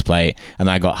license plate. And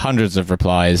I got hundreds of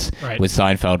replies Right. with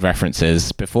Seinfeld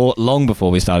references long before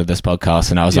we started this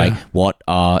podcast. And I was Yeah. like, what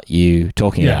are you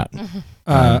talking Yeah.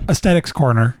 about? Aesthetics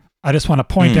corner. I just want to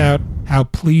point out how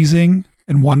pleasing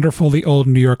and wonderful the old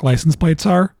New York license plates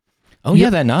are. Oh,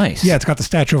 yeah, they're nice. Yeah, it's got the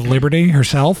Statue of Liberty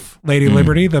herself, Lady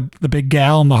Liberty, the big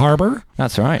gal in the harbor,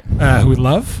 That's right. who we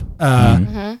love. Tart.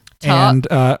 And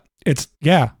it's,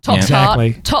 Top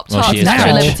exactly. tart. Top Well, tart she is Statue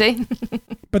of French. Liberty.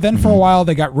 But then for a while,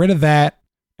 they got rid of that,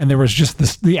 and there was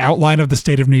just the outline of the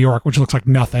state of New York, which looks like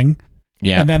nothing.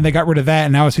 Yeah. And then they got rid of that,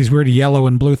 and now it's these weird yellow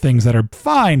and blue things that are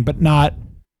fine, but not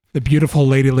the beautiful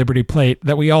Lady Liberty plate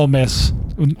that we all miss.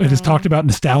 It is talked about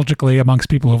nostalgically amongst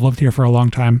people who've lived here for a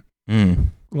long time. Mm.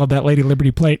 Love that Lady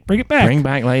Liberty plate. Bring it back. Bring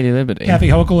back Lady Liberty. Kathy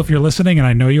Hochul, if you're listening, and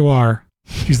I know you are,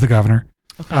 she's the governor.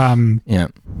 Yeah.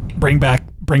 Bring back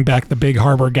the big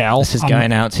harbor gal. This is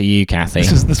going out to you, Kathy.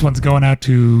 This one's going out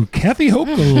to Kathy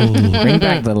Hochul. Bring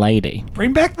back the lady.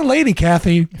 Bring back the lady,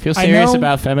 Kathy. If you're I serious know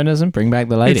about feminism, bring back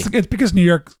the lady. It's because New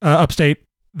York, upstate,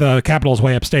 the capital's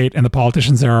way upstate, and the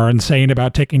politicians there are insane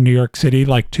about taking New York City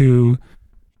to,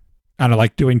 I don't know,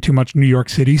 like doing too much New York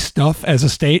City stuff as a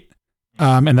state.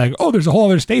 And like, oh, there's a whole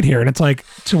other state here. And it's like,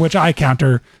 to which I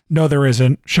counter, no, there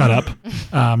isn't. Shut up.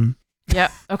 Yeah.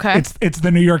 Okay. It's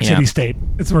the New York City Yeah. state.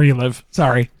 It's where you live.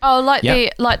 Sorry. Oh, like Yeah.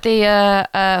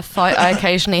 the fight I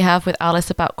occasionally have with Alice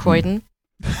about Croydon.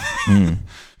 Mm.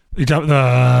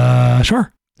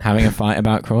 Sure. Having a fight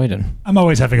about Croydon. I'm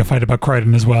always having a fight about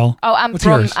Croydon as well. Oh, and What's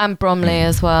yours? Bromley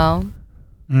as well.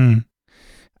 Mm.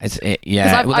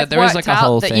 Yeah. I've there is worked like a out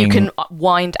whole that thing. you can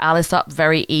wind Alice up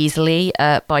very easily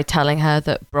by telling her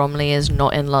that Bromley is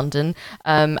not in London.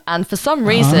 And for some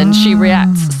reason, she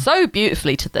reacts so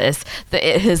beautifully to this that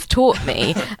it has taught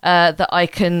me that I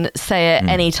can say it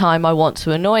any time I want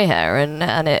to annoy her,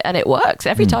 and it works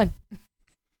every time.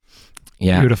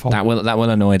 Yeah. Beautiful. That will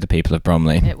annoy the people of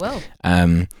Bromley. It will.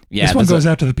 Yeah. This one there's goes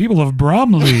out to the people of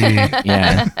Bromley.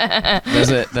 yeah.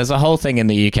 There's a whole thing in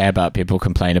the UK about people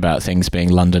complain about things being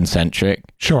London centric.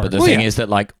 Sure. But the Well, thing yeah. is that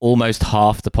like almost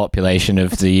half the population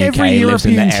of the UK Every lives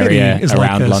in the European city area is like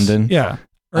around this. London. Yeah.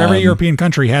 Or every European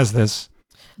country has this.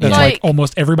 That's like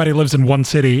almost everybody lives in one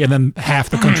city, and then half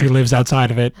the country lives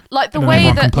outside of it. Like the and then way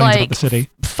everyone that complains about like the city.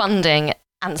 funding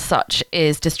and such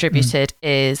is distributed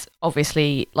is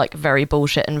obviously like very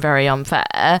bullshit and very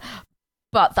unfair,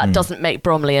 but that doesn't make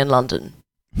Bromley in London.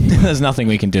 There's nothing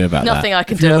we can do about Nothing I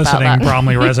can If you're do about listening, that.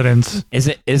 Bromley residents, that. Is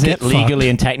it Get legally fucked.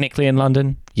 and technically in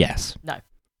London? Yes. No.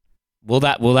 Will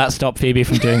that stop Phoebe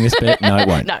from doing this bit? No, it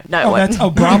won't. No, it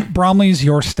won't. Bromley's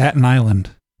your Staten Island.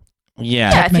 Yeah. Yeah,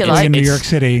 if you Technically like. in New It's- York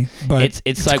City, but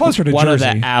it's like closer to one Jersey.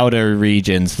 of the outer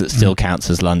regions that still counts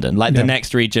as London. Like Yeah. the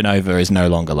next region over is no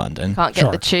longer London. Can't get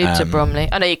Sure. the tube to Bromley.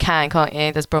 I know you can't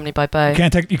you? There's Bromley by boat.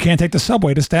 you can't take the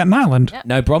subway to Staten Island. Yeah.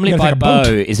 No, Bromley You by gotta take a Bow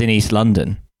boat. is in East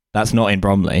London. That's not in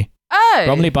Bromley. Oh,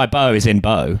 Bromley by Bow is in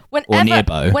Bow or near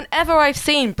Bow. Whenever I've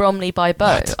seen Bromley by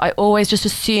boat, What? I always just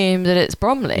assume that it's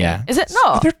Bromley. Yeah. Is it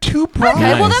not? They're two Okay,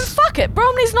 Bromleys. well then fuck it.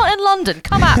 Bromley's not in London.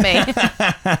 Come at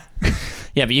me.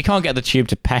 Yeah, but you can't get the tube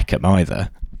to Peckham either.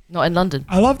 Not in London.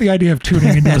 I love the idea of tuning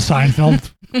into the Seinfeld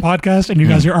podcast, and you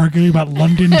guys are arguing about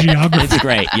London geography. It's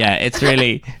great. Yeah, it's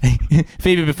really.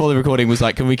 Phoebe before the recording was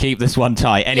like, "Can we keep this one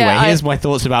tight?" Anyway, Yeah, here's my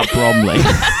thoughts about Bromley.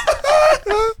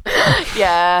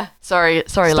 Yeah. Sorry,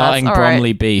 lads. Starting All Bromley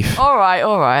right. beef. All right.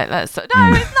 No,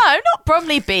 not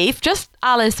Bromley beef. Just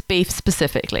Alice beef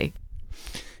specifically.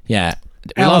 Yeah,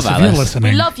 we Alice, love if you're Alice.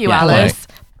 listening, We love you, Yeah, Alice.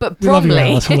 But we love you,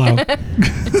 Bromley. Alice.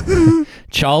 Hello.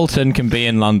 Charlton can be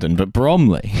in London, but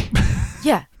Bromley.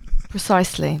 Yeah,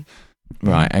 precisely.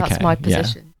 Right. Okay. That's my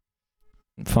position.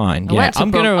 Yeah, fine. I Yeah, went to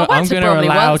I'm Brom- gonna I went to Bromley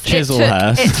allow once.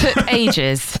 Chislehurst, It took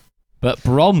ages. but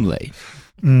Bromley.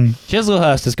 Mm,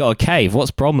 Chislehurst has got a cave.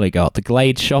 What's Bromley got? The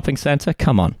Glade Shopping Centre?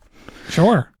 Come on.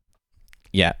 sure.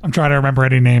 Yeah. I'm trying to remember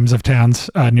any names of towns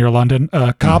near London.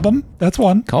 Cobham, that's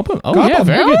one. Cobham. Oh, Cobham. yeah.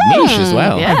 Very good niche as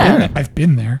well. Yeah. I've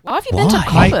been there. Why have you been to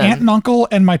Why? My Cobham? aunt and uncle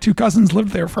and my two cousins lived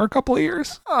there for a couple of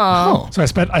years. Oh. So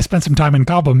I spent some time in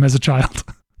Cobham as a child.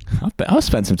 I've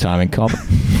spent some time in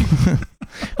Cobham.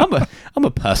 I'm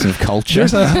a person of culture.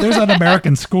 There's an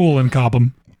American school in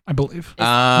Cobham, I believe.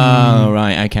 Oh,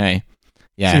 right. Okay.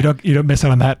 Yeah. So you don't miss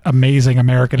out on that amazing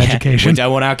American Yeah, education. We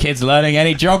don't want our kids learning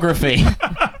any geography.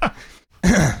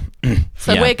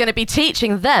 So Yeah. we're going to be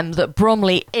teaching them that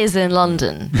Bromley is in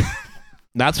London.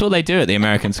 That's what they do at the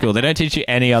American school. They don't teach you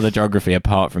any other geography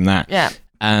apart from that. Yeah.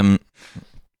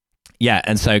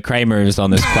 and so Kramer is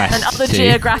on this quest And other to-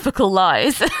 geographical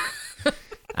lies.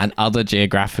 and other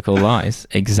geographical lies.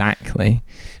 Exactly.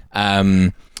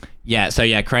 Kramer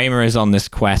is on this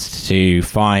quest to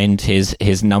find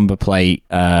his number plate,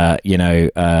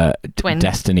 Twin.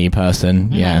 destiny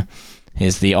person. Yeah.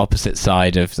 Is the opposite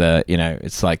side of the,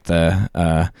 it's like the,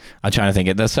 I'm trying to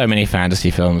think, there's so many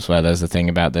fantasy films where there's a thing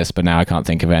about this, but now I can't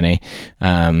think of any.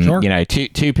 Sure.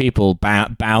 Two people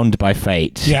bound by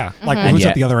fate. Yeah, like Mhm. who's Yeah.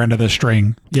 at the other end of the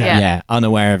string? Yeah. Yeah.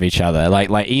 Unaware of each other. Like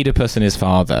Oedipus and his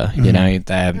father,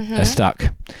 they're stuck.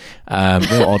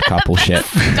 Real odd couple shit.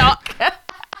 Stuck.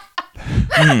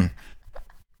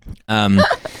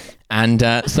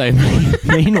 So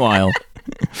meanwhile,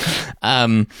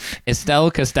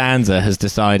 Estelle Costanza has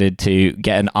decided to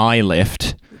get an eye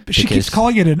lift. She because- keeps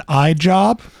calling it an eye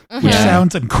job, which Yeah.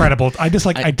 sounds incredible. I just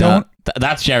I don't.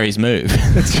 That's Jerry's move.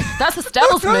 That's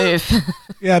Estelle's move.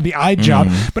 Yeah, the eye job.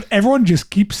 But everyone just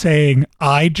keeps saying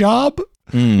eye job,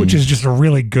 which is just a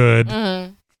really good.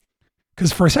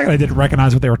 Because for a second I didn't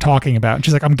recognize what they were talking about. And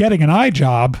she's like, "I'm getting an eye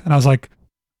job," and I was like,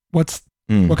 "What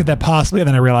could that possibly?" And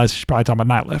then I realized she's probably talking about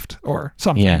night lift or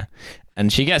something. Yeah.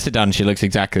 And she gets it done. She looks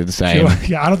exactly the same.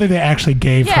 Yeah, I don't think they actually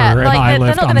gave Yeah, her an eye like they're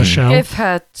lift not on going the to show. give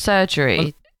her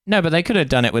surgery. No, but they could have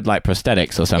done it with like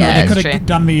prosthetics or something. Yeah, They it's could have true.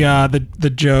 done the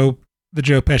Joe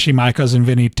Pesci, My Cousin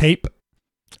Vinny tape.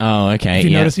 Oh, okay. If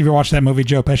you yeah. notice, if you watch that movie,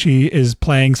 Joe Pesci is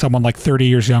playing someone like 30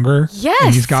 years younger. Yes.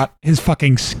 And he's got his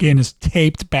fucking skin is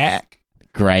taped back.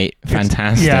 Great.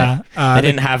 Fantastic. Yeah. They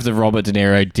didn't have the Robert De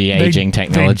Niro de-aging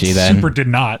technology they then. Super did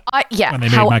not. When they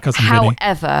made My Cousin Vinny.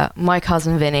 However, My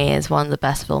Cousin Vinny is one of the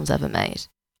best films ever made.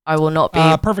 I will not be.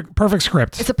 Perfect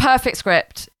script. It's a perfect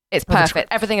script. It's Perfect perfect. script.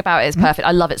 Everything about it is perfect.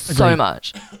 I love it so Agreed.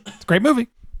 much. It's a great movie.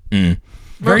 Mm.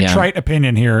 Very Yeah. trite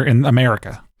opinion here in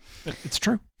America. But it's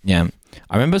true. Yeah.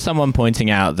 I remember someone pointing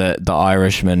out that The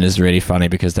Irishman is really funny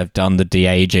because they've done the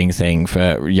de-aging thing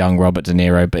for young Robert De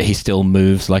Niro, but he still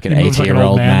moves like an He moves like an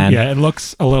 80-year-old man. Yeah,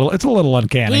 it's a little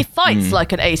uncanny. He fights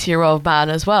like an 80-year-old man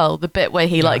as well. The bit where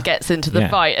he like gets into the Yeah.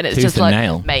 fight and it's Tooth just and like,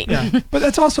 nail. mate. Yeah. But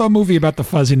that's also a movie about the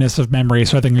fuzziness of memory,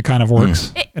 so I think it kind of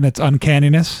works. And its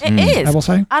uncanniness, It is. I will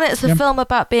say. And it's a Yeah. film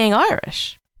about being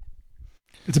Irish.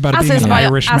 It's about As being is an my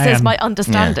Irish as man. is my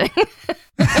understanding.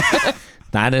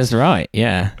 That is right.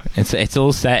 Yeah. It's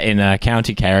all set in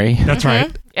County Kerry. That's right.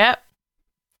 Mhm. Yep.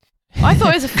 I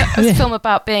thought it was a film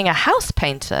about being a house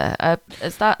painter.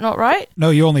 Is that not right? No,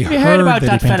 you only Have you heard heard about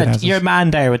that that he painted fella? houses. Your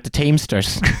man there with the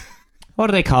Teamsters. What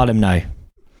do they call him now?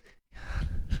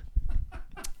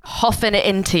 Hoffing it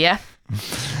into you.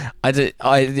 The That's-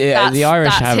 Irish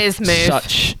that's have his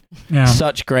move.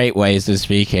 such great ways of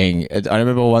speaking. I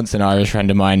remember once an Irish friend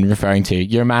of mine referring to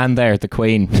your man there, the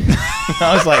Queen.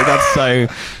 I was like, that's so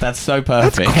That's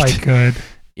perfect. quite good.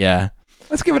 Yeah.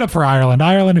 Let's give it up for Ireland.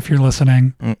 Ireland, if you're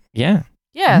listening. Yeah.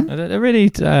 Yeah. A really,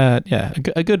 a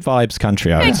good vibes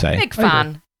country, I would say. Big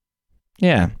fan.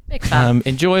 Yeah. Big fan.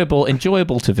 Enjoyable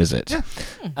to visit.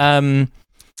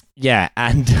 Yeah.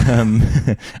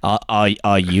 And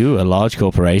are you a large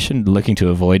corporation looking to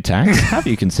avoid tax? Have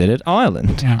you considered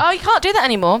Ireland? Yeah. Oh, you can't do that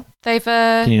anymore. They've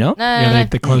Can you not? No, Yeah, no, they, no.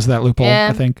 they closed that loophole, Yeah.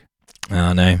 I think.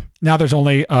 Oh no. Now there's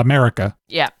only America.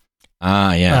 Yeah.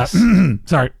 Ah yes.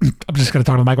 Sorry, I'm just going to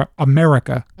talk to the mic.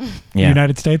 America. Yeah.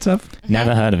 United States of?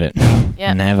 Never heard of it.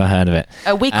 Yeah. Never heard of it.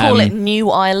 We call it New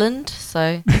Ireland,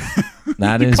 so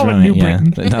That You is call it right. New Yeah.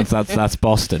 Britain. That's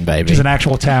Boston, baby. Which is an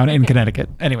actual town in Connecticut.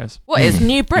 Anyways, what is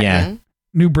New Britain? Yeah.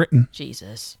 New Britain.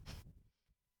 Jesus.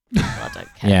 Well, I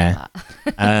don't care Yeah.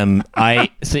 about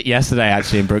that. Yesterday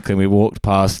actually in Brooklyn we walked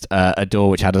past a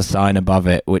door which had a sign above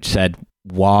it which said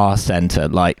WAH Center,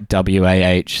 like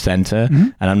WAH Center,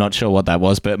 Mhm. and I'm not sure what that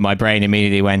was, but my brain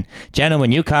immediately went,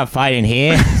 "Gentlemen, you can't fight in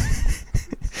here."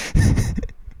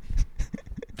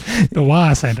 The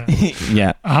WA Center.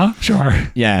 Yeah, Sure.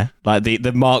 yeah, like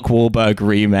the Mark Wahlberg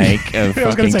remake of I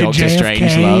was fucking going to say Doctor JFK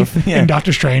Strangelove. and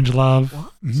Doctor Strangelove.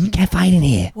 You can't fight in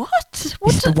here. What?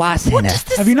 It's the WAH What Center. does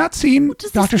this Have you not seen what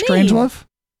does Doctor this mean? Strangelove?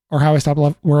 Or How I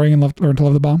Stopped Worrying and Learned to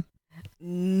Love the Bomb?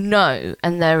 No,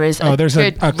 and there is Oh, a there's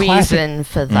a good classic- reason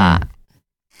for that.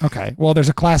 Okay. Well, there's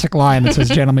a classic line that says,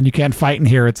 "Gentlemen, you can't fight in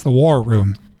here. It's the war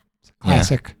room." It's a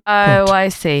classic. Oh, quote. I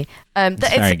see.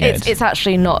 very good. It's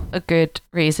actually not a good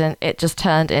reason. It just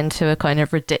turned into a kind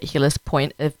of ridiculous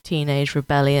point of teenage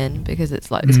rebellion because it's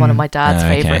one of my dad's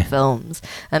Okay. favorite films.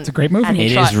 And It's a great movie. and he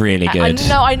It tried- is really good.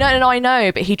 I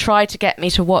know, but he tried to get me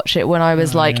to watch it when I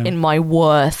was Oh, in yeah. my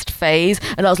worst phase,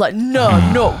 and I was like, no,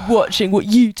 I'm not watching what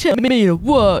you tell me to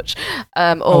watch.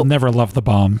 I'll Or never love the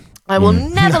bomb. I will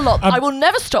never I will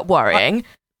never stop worrying.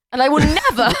 And I will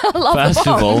never love First the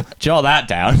bomb. of all, jot that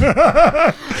down.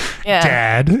 Yeah.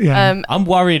 Dad. Yeah. I'm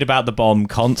worried about the bomb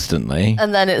constantly.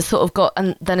 And then it sort of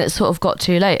got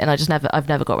too late, and I've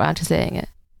never got around to seeing it.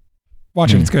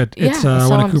 Watch it. It's good. Yeah, It's so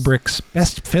one of I'm- Kubrick's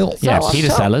best films. Yeah, So- Peter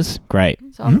so- Sellers, great.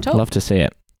 So I'm told. Love to see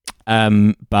it.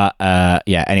 But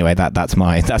yeah. Anyway, that's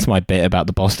my bit about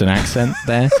the Boston accent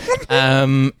there.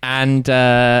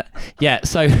 Yeah.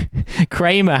 So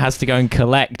Kramer has to go and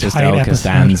collect Estelle episode.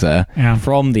 Costanza Yeah.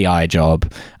 from the eye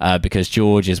job because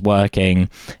George is working,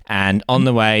 and on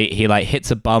the way he like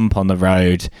hits a bump on the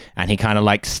road, and he kind of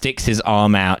like sticks his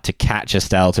arm out to catch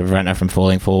Estelle to prevent her from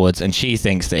falling forwards, and she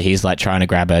thinks that he's like trying to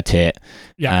grab her tit.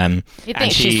 Yeah. You and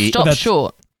think she- she stopped That's-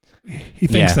 short? He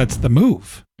thinks Yeah. that's the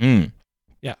move. Yeah.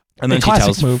 And A then she classic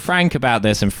tells move. Frank about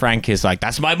this, and Frank is like,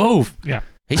 "That's my move. Yeah.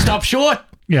 He stopped short."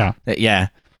 Yeah. Yeah.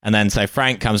 And then so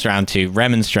Frank comes around to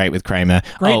remonstrate with Kramer.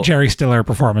 Great Jerry Stiller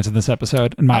performance in this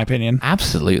episode, in my opinion.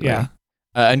 Absolutely. Yeah.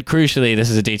 And crucially, this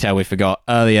is a detail we forgot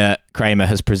earlier. Kramer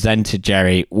has presented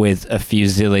Jerry with a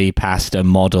Fusilli pasta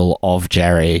model of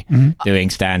Jerry doing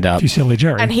stand-up. You silly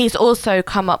Jerry. And he's also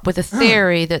come up with a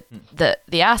theory that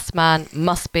the ass man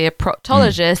must be a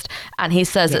proctologist, and he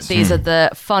says that these are the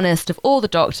funnest of all the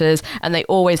doctors, and they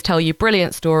always tell you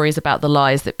brilliant stories about the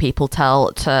lies that people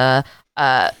tell to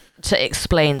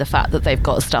explain the fact that they've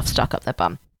got stuff stuck up their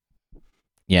bum.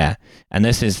 Yeah, and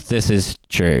this is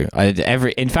true.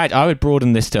 In fact, I would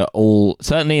broaden this to all,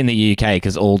 certainly in the UK,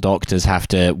 because all doctors have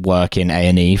to work in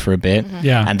A&E for a bit.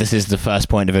 Yeah. And this is the first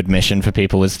point of admission for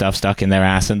people with stuff stuck in their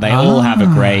ass, and they all have a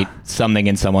great something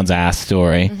in someone's ass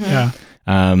story. Yeah.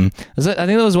 I think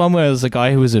there was one where there was a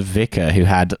guy who was a vicar who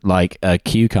had like a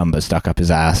cucumber stuck up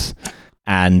his ass,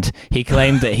 and he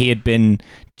claimed that he had been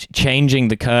changing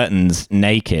the curtains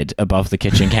naked above the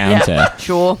kitchen counter. Yeah,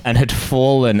 sure. And had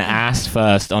fallen ass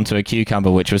first onto a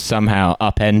cucumber, which was somehow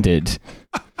upended.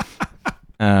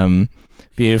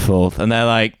 Beautiful. And they're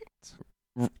like,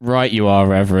 right you are,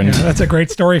 Reverend. Yeah, that's a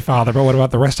great story, Father, but what about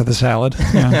the rest of the salad?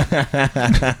 Yeah.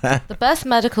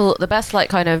 The best like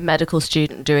kind of medical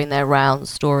student doing their rounds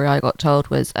story I got told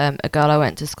was a girl I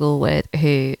went to school with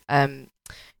who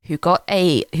got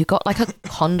like a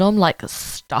condom like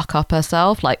stuck up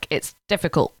herself. Like, it's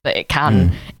difficult, but it can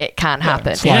happen.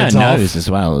 Yeah, Slides off. nose as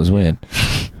well. It was weird.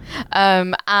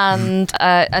 And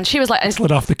she was like,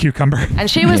 Slid off the cucumber. and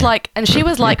she was like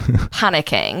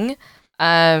panicking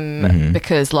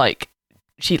because like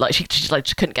she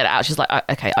couldn't get it out. She's like,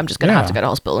 okay, I'm just gonna have to go to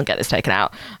hospital and get this taken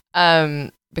out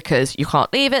because you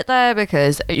can't leave it there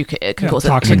because it can cause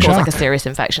toxic like a shock. serious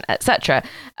infection, etc.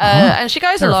 And she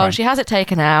goes along, Terrifying. she has it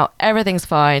taken out, everything's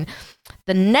fine.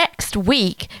 The next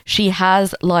week, she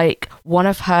has like one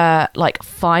of her like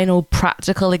final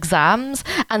practical exams,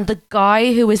 and the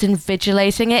guy who is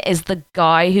invigilating it is the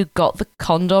guy who got the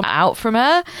condom out from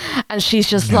her, and she's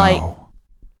just like,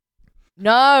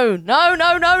 no,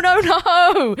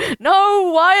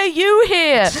 why are you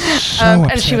here?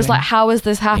 And she was upsetting. like, how has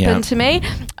this happened Yeah. to me?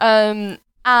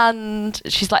 And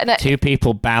she's like, no, Two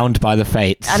people bound by the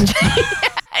fates. and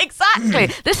exactly.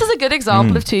 This is a good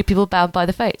example of two people bound by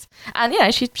the fates. And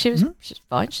she's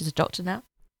fine. She's a doctor now.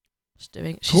 She's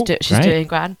doing Right. doing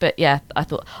grand. But yeah, I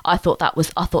thought that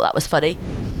was funny.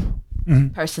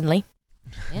 Personally,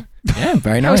 yeah,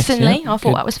 very nice. personally, Yeah. I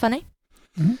thought that was funny.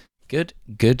 Good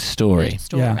story.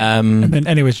 Story. Yeah. And then,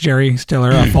 anyways, Jerry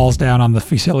Stiller falls down on the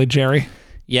Fusilli Jerry.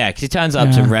 Yeah, because he turns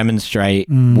up to remonstrate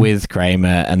with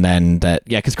Kramer, and then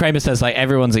because Kramer says like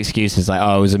everyone's excuse is like,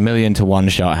 oh, it was 1,000,000 to 1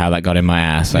 shot how that got in my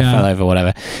ass. I fell over,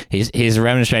 whatever. He's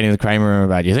remonstrating with Kramer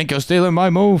about, you think you're stealing my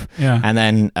move? Yeah. And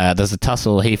then there's a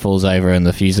tussle. He falls over, and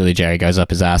the Fusilli Jerry goes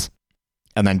up his ass.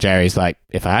 And then Jerry's like,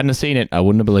 if I hadn't have seen it, I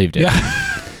wouldn't have believed it. Yeah.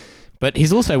 But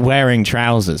he's also wearing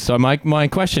trousers. So my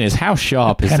question is, how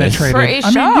sharp is this? Penetrated. Pretty I mean,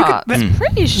 you sharp. could- It's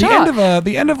pretty The sharp.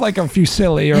 end of like a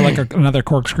Fusilli or like another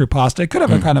corkscrew pasta, it could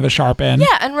have a kind of a sharp end.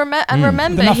 Yeah, and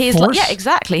remember, Enough he's force? like, yeah,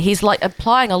 exactly. He's like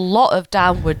applying a lot of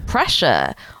downward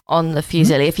pressure on the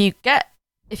Fusilli. If you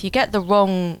get the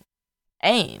wrong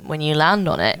aim when you land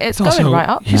on it, it's going also, right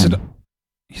up.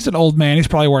 He's an old man. He's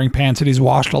probably wearing pants that he's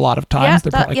washed a lot of times. They're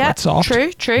probably quite soft.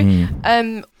 True.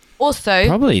 Also,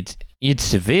 Probably you'd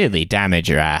severely damage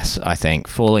your ass, I think,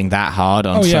 falling that hard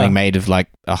on Oh, yeah. something made of like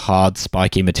a hard,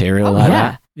 spiky material oh like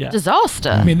yeah. that. Yeah. Disaster.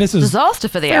 I mean, this is Disaster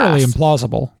for the fairly ass.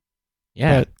 implausible.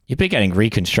 Yeah. But- You'd be getting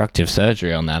reconstructive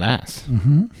surgery on that ass.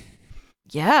 Mm-hmm.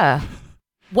 Yeah.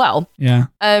 Well, Yeah.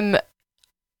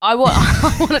 I want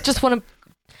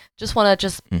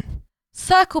to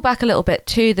circle back a little bit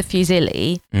to the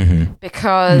Fusilli Mm-hmm.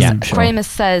 because Yeah, sure. Kramer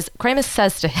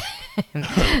says to him, him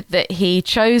that he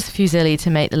chose Fusilli to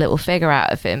make the little figure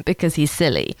out of him because he's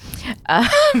silly,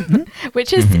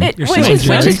 which is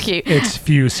which is cute. It's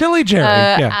Fusilli Jerry.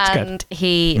 Yeah, it's good. And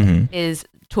he is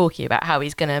talking about how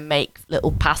he's going to make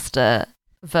little pasta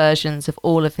versions of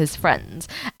all of his friends,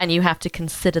 and you have to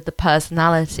consider the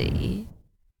personality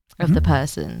of the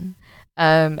person.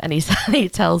 And he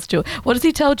tells George. What does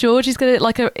he tell George? He's gonna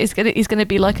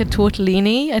be like a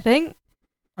tortellini, I think.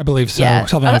 I believe so. Yeah.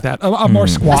 Something like that. A more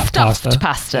squat stuffed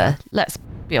pasta. Let's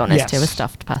be honest here, a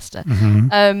stuffed pasta.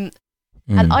 And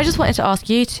I just wanted to ask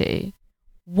you two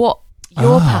what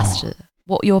your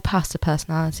pasta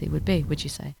personality would be. Would you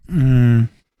say?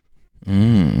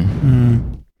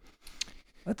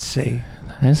 Let's see.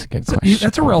 That's a good question.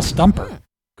 That's a real stumper.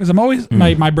 Because I'm always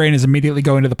my brain is immediately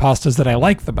going to the pastas that I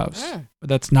like the most, but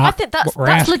that's not. I think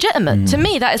that's legitimate. To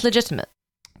me, that is legitimate.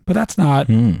 But that's not.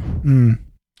 I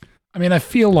mean, I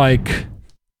feel like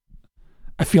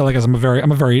as I'm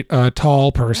a very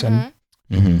tall person,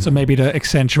 so maybe to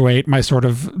accentuate my sort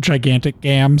of gigantic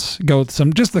gams, go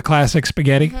with just the classic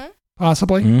spaghetti,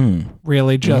 possibly.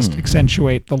 Really, just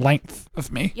accentuate the length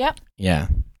of me. Yep. Yeah.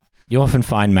 You often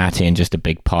find Matty in just a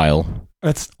big pile.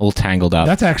 That's all tangled up.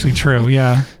 That's actually true.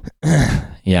 Yeah.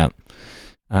 Yeah.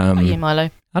 What you,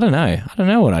 Milo? I don't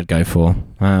know what I'd go for.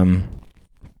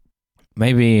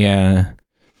 Maybe a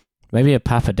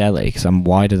pappardelle because I'm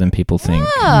wider than people think.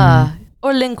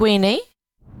 Or linguine.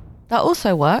 That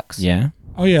also works. Yeah.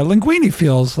 Oh yeah, linguine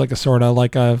feels like a sort of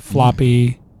like a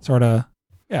floppy sort of.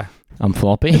 Yeah. I'm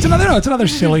floppy. It's another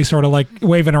silly sort of like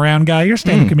waving around guy. You're a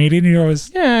stand-up comedian. You're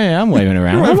always. Yeah, I'm waving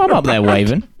around. I'm up there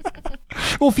waving.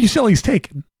 Well, Fusilli's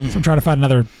taken, so I'm trying to find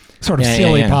another sort of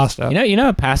silly pasta. You know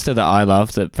a pasta that I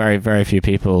love that very, very few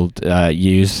people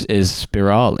use is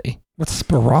spirali. What's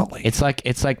spirali?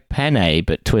 It's like penne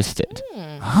but twisted.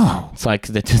 Oh, it's like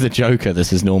to the Joker.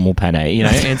 This is normal penne. You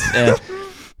know,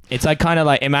 it's like kind of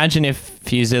like imagine if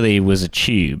Fusilli was a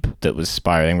tube that was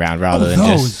spiraling around rather than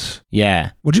just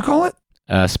What'd you call it?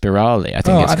 Spirali.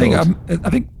 I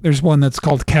think there's one that's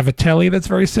called cavatelli that's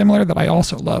very similar that I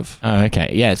also love. Oh,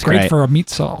 okay. Yeah, it's great for a meat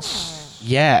sauce.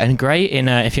 Yeah, and great in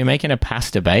if you're making a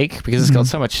pasta bake because it's got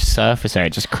so much surface area,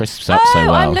 it just crisps up so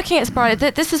well. I'm looking at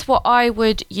spirali. This is what I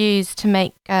would use to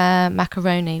make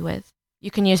macaroni with.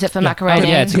 You can use it for macaroni. Oh,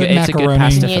 yeah, it's a good pasta. You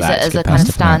can use it as a kind of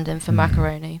stand-in for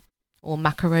macaroni or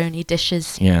macaroni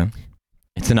dishes. Yeah,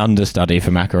 it's an understudy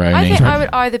for macaroni. I think I would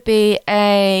either be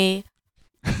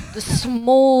the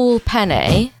small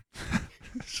penne.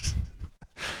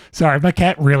 Sorry, my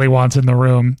cat really wants in the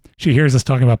room. She hears us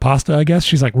talking about pasta, I guess.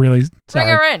 She's like really sorry. Bring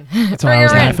her in. That's Bring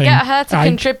her in. Get her to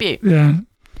contribute. Yeah.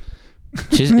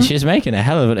 She's making a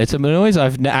hell of it. It's a noise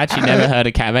I've actually never heard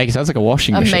a cat make. It sounds like a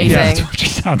washing machine. Amazing. Yeah, that's what she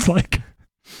sounds like.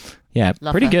 Yeah,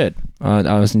 Love pretty her. good.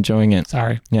 I was enjoying it.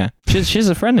 Sorry. Yeah, she's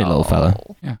a friendly little fella.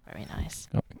 Yeah, very nice.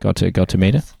 Got to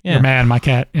meet her. Yeah, your man, my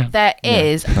cat. Yeah. There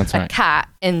is that's a right. cat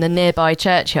in the nearby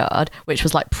churchyard which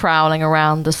was like prowling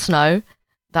around the snow.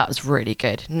 That was really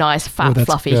good. Nice, fat,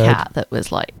 fluffy cat that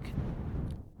was like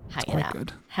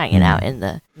hanging out in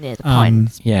near the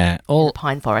pines. Yeah, the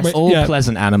pine forest. All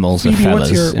pleasant animals are Phoebe,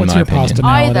 fellas. what's your pasta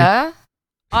melody?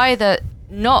 Either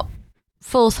not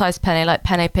full size penne like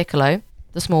penne piccolo,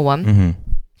 the small one,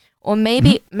 or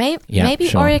maybe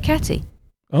orecchiette.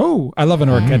 Oh, I love an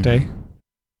orecchiette.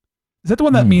 Is that the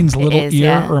one that means little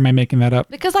ear, or am I making that up?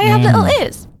 Because I have little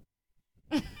ears.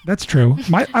 That's true.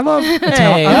 I love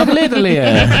Italian. I have little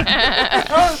ear.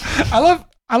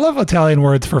 I love Italian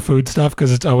words for food stuff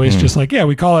because it's always just like,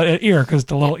 we call it an ear because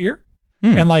the little ear.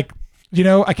 And like, I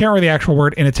can't remember the actual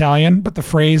word in Italian, but the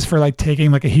phrase for like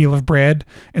taking like a heel of bread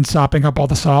and sopping up all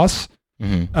the sauce,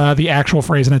 the actual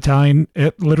phrase in Italian,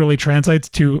 it literally translates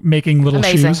to making little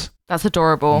shoes. That's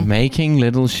adorable. Making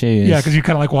little shoes. Yeah, because you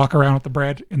kind of like walk around with the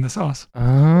bread in the sauce.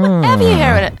 Oh. Whenever you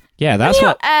hear it. Yeah, that's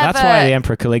why the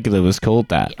Emperor Caligula was called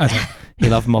that. He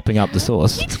loved mopping up the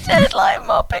sauce. He did like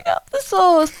mopping up the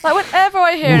sauce. Like whenever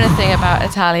I hear anything about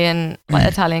Italian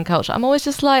culture, I'm always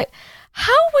just like,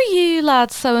 how were you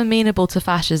lads so amenable to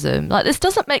fascism? Like this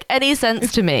doesn't make any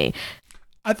sense to me.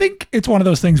 I think it's one of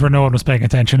those things where no one was paying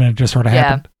attention and it just sort of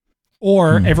happened.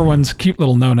 Or everyone's cute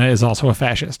little Nona is also a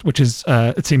fascist, which is,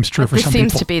 it seems true for some people.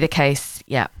 This seems to be the case,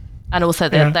 yeah. And also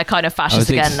they're kind of fascist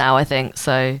again now, I think,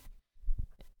 so...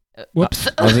 Whoops.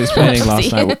 I was explaining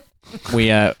last night,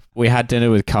 we had dinner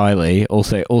with Kylie,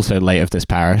 also late of this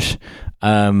parish,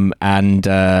 and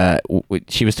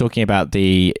she was talking about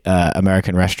the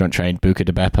American restaurant chain Buca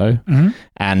di Beppo,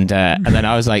 and then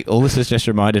I was like, all this has just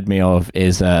reminded me of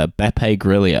is Beppe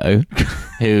Grillo,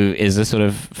 who is a sort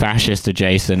of fascist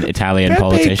adjacent Italian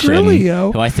politician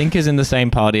Grillo. who I think is in the same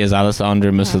party as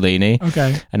Alessandro Mussolini.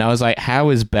 Okay. And I was like, how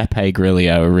is Beppe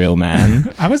Grillo a real man?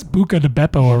 How is Buca di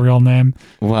Beppo a real name?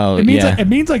 Well, It means yeah. like, it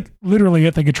means like literally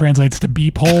I think it translates to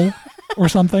beep hole or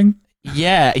something.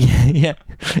 Yeah.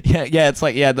 It's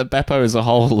like, the Beppo as a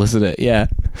whole, isn't it? Yeah.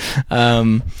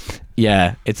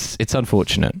 It's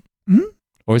unfortunate. Hmm?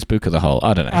 Or is Buca the whole?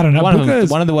 I don't know. I don't know. Buca is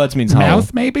One of the words means Mouth,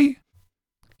 whole. maybe?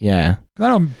 Yeah. 'Cause I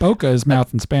know boca is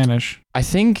mouth in Spanish. I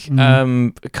think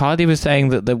Cardi was saying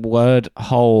that the word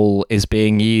hole is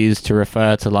being used to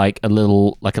refer to like a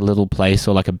little place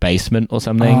or like a basement or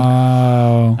something.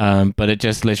 Oh. But it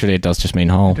does just mean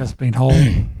hole. It does mean hole.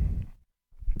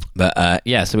 But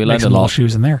so we Make learned a some little lot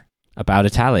shoes in there. about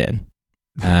Italian.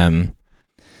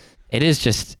 It is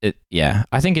just,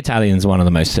 I think Italian's one of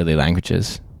the most silly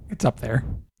languages. It's up there.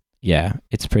 Yeah,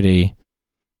 it's pretty.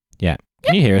 Yeah.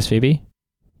 Can you hear us, Phoebe?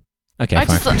 Okay, I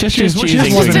fine. just- She choosing just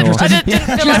to wasn't ignore. interested. I didn't She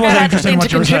feel just like I wasn't had interested in anything what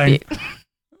to you were saying.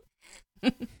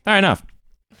 contribute. Fair enough.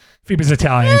 Phoebe's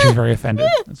Italian. She's very offended.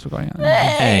 That's what's going on.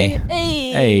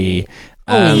 Hey.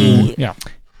 Yeah.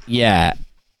 Yeah.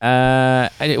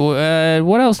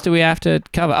 What else do we have to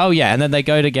cover? Oh, yeah. And then they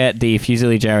go to get the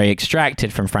Fusilli Jerry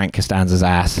extracted from Frank Costanza's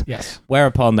ass. Yes.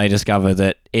 Whereupon they discover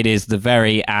that it is the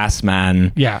very ass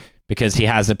man Yeah. because he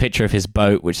has a picture of his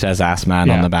boat which says ass man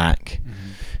on Yeah. the back.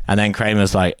 And then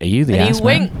Kramer's like, are you the And he ass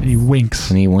man? winks. And he winks.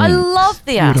 And he winks. I love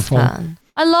the Beautiful. Assman.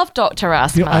 I love Dr.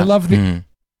 Assman. You know, I love the. Mm.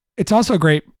 It's also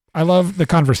great. I love the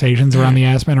conversations around the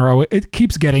ass man. It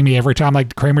keeps getting me every time.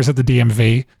 Like Kramer's at the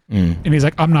DMV, Mm. and he's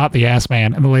like, "I'm not the ass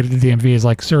man," and the lady at the DMV is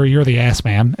like, "Sir, you're the ass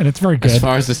man," and it's very good. As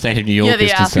far as the state of New York You're the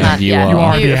is ass concerned, man, you yeah. You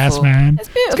are. are the ass Beautiful. man. It's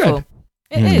beautiful.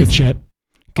 It Mm. Good is. shit.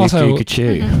 Good Also- good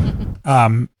chew.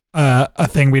 A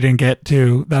thing we didn't get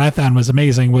to that I found was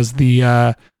amazing was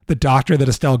the doctor that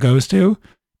Estelle goes to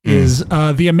is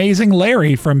the amazing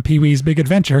Larry from Pee Wee's Big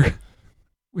Adventure,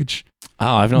 which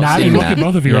Oh, I've not now you seen look that. at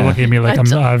both of you are Yeah. looking at me like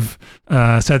I've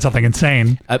said something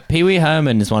insane. Pee Wee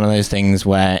Herman is one of those things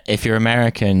where if you're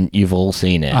American, you've all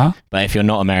seen it. Uh-huh. But if you're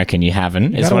not American, you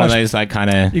haven't. It's gotta one of watch- those like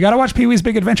kind of... You got to watch Pee Wee's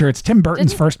Big Adventure. It's Tim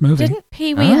Burton's first movie. Didn't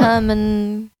Pee Wee Ah.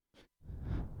 Herman...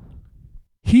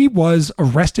 He was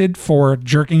arrested for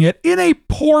jerking it in a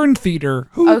porn theater.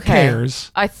 Who Okay.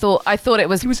 cares? I thought it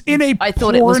was... He was in a I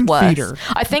thought it was porn worse. theater.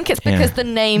 I think it's because the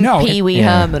name No, Pee Wee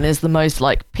yeah. Herman is the most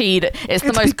like pedo. It's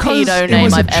the most because pedo it name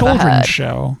was I've a ever children's heard.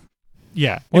 show.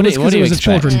 Yeah, What it do was you because it was a expect?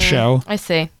 children's show. I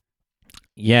see.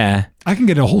 Yeah. I can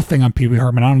get a whole thing on Pee Wee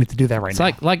Herman. I don't need to do that right It's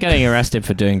now. like getting arrested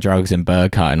for doing drugs in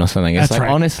Berghain or something. It's That's like,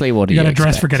 right. honestly, what do You you got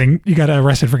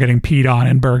arrested for getting peed on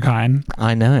in Berghain.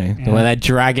 I know. Yeah. Where they're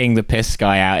dragging the piss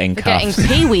guy out in For getting cuffs.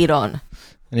 pee-weed on.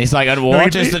 And he's like, and No,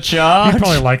 what he- is the You'd charge?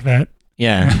 probably like that.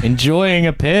 Yeah. Enjoying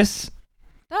a piss?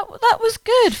 That was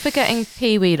good for getting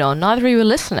pee-weed on. Neither of you were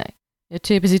listening. You're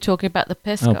too busy talking about the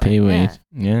piss Oh, guy. Pee-Wee. Yeah.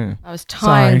 Yeah. I was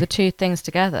tying Sorry. the two things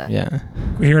together. Yeah.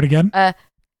 Can we hear it again?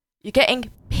 You're getting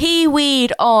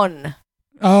pee-weed on.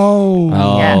 Oh.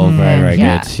 Oh, Yeah. very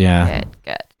Yeah. good. Yeah.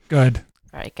 Good. Good.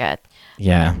 Very good.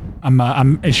 Yeah.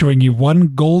 I'm issuing you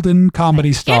one golden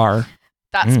comedy star.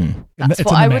 That's Mm. That's It's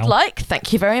what in I the would mail. like.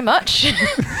 Thank you very much.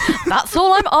 That's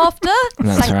all I'm after.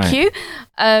 That's Thank right.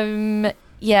 you.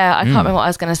 Yeah, I can't remember what I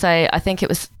was going to say. I think it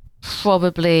was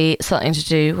probably something to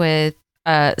do with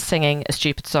singing a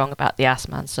stupid song about the ass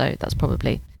man. So that's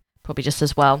probably just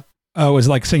as well. Oh, it was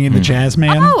like singing the jazz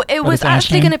man. Oh, it but was it's Ash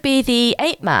actually Man? going to be the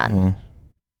Ape Man Mm.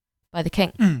 by the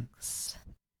Kinks. Mm.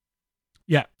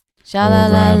 Yeah. Sha la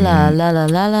la la la la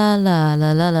la la la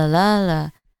la la la la la,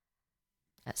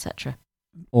 etc.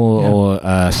 Or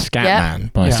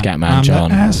Scatman by Yeah. Scatman I'm the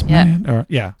John. ass Yeah. man. Or,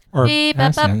 yeah. Or, Beep,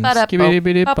 Ass ba, ba, man. ba, da, bo,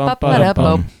 Skibbidi-bidi-bum, ba, ba, da, bo,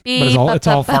 ba-da-bum. but it's all, beep, it's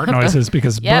all ba, ba, fart ba, ba. noises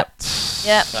because Yep. butts.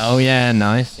 Yep. Oh yeah,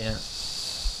 nice. Yeah.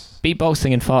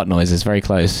 Beatboxing and fart noise is very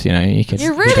close. You know, you could.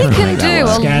 You really could can make that do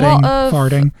work. a Scatting, lot of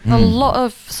farting. a lot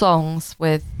of songs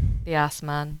with the ass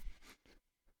man.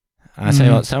 I tell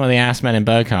you what, some of the ass men in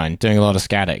Berghain doing a lot of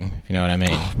scatting. If you know what I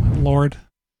mean. Lord.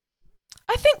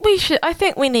 I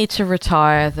think we need to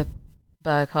retire the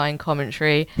Berghain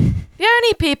commentary. The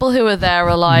only people who are there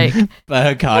are like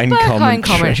Berghain Berghain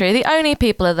commentary. The only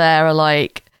people are there are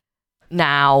like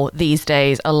now these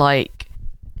days are like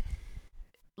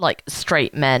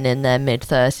straight men in their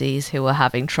mid-30s who are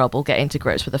having trouble getting to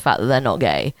grips with the fact that they're not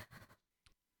gay.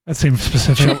 That seems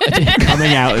specific.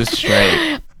 Coming out as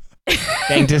straight.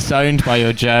 Getting disowned by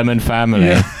your German family.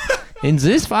 Yeah. In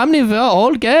this family, we're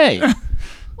all gay.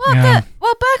 Well, Yeah.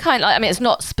 Berghain, like, I mean, it's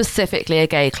not specifically a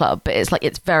gay club, but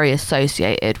it's very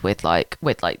associated with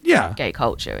Yeah. gay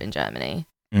culture in Germany.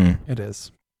 Mm. It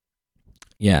is.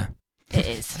 Yeah. It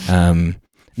is.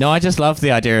 No, I just love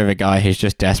the idea of a guy who's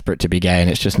just desperate to be gay and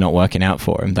it's just not working out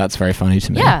for him. That's very funny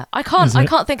to me. Yeah, I Is it?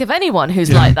 can't think of anyone who's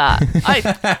Yeah. like that.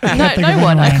 No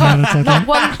one. I can't. That's okay. Not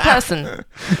one person.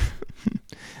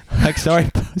 Like,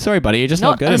 sorry, buddy, you're just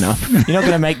not good enough. You're not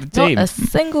going to make the team. Not a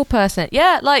single person.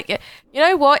 Yeah, like, you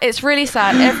know what? It's really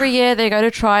sad. Every year they go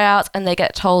to tryouts and they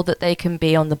get told that they can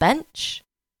be on the bench,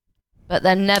 but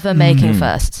they're never making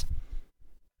first.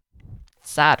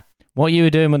 Sad. What you were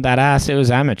doing with that ass, it was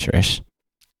amateurish.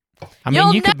 I mean,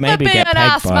 You'll you could never maybe be get an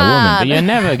pegged ass by a woman, man. but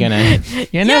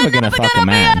you're never gonna fuck a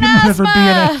man. Never be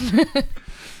an man.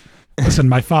 Listen,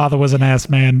 my father was an ass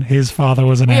man. His father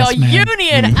was an We ass are man.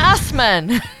 union ass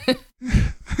men.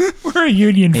 We're a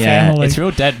union Yeah, family. it's real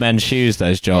dead men's shoes.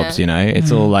 Those jobs, Yeah. you know,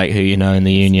 it's all like who you know in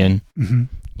the union. Mhm.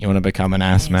 You want to become an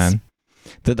ass man.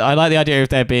 I like the idea of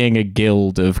there being a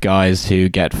guild of guys who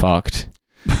get fucked.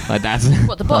 Like that's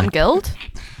What, the bottom like, guild?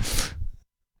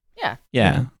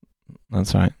 Yeah,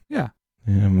 that's right. Yeah.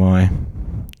 The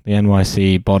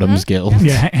NYC Bottoms Guild.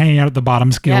 Yeah, hanging out at the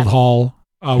Bottoms Guild Yeah. Hall,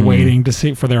 waiting to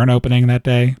see for their own opening that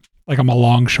day. Like I'm a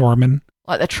longshoreman.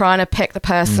 Like they're trying to pick the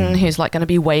person who's like going to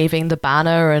be waving the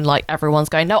banner, and like everyone's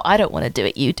going, "No, I don't want to do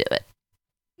it. You do it."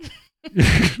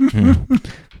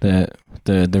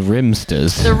 The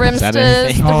Rimsters. The Is that Rimsters,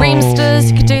 anything? the Oh.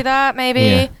 Reamsters, you could do that maybe.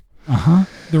 Yeah. Uh-huh.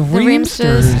 The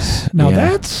Reamsters. Reamsters. Now Yeah.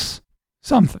 that's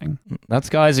something. That's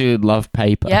guys who love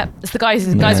paper. Yep, it's the guys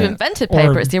who invented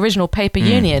paper. Or- It's the original paper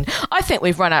union. I think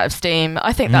we've run out of steam.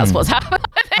 I think that's what's happened.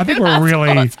 I think we're that's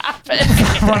really what's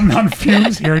happened. running on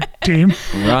fumes here, team.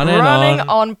 Running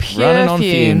on pure running on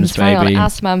fumes, running baby. on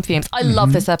Assman fumes. I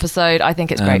love this episode. I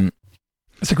think it's great.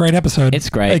 It's a great episode. It's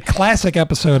great. A classic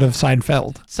episode of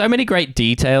Seinfeld. So many great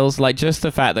details, like just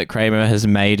the fact that Kramer has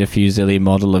made a Fusilli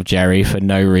model of Jerry for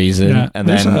no reason, Yeah, and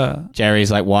there's then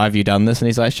Jerry's like, "Why have you done this?" And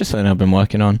he's like, "It's just something I've been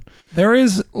working on." There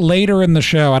is later in the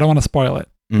show, I don't want to spoil it,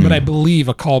 but I believe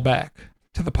a callback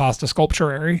to the pasta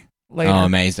sculpturary later, Oh,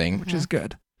 amazing! which is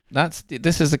good.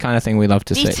 This is the kind of thing we love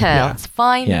to see. Detail. Yeah. It's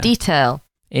fine Yeah. detail.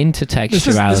 Intertextuality.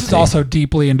 This is also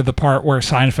deeply into the part where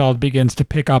Seinfeld begins to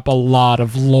pick up a lot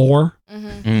of lore.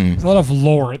 There's a lot of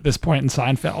lore at this point in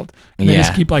Seinfeld. And they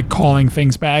just keep like calling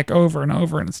things back over and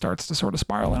over, and it starts to sort of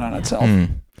spiral in on itself.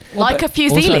 Like a Also,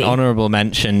 an Fusilli. honourable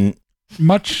mention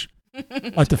Much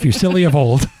like the Fusilli of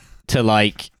old. to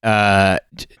like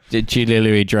Julia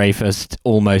Louis Dreyfus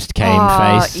almost came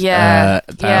face. Yeah,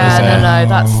 That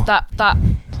was, that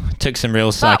took some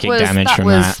real psychic damage that from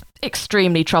was that.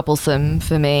 extremely troublesome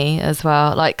for me as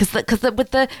well. Like, because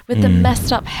with the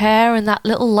messed up hair and that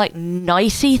little like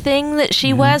nicey thing that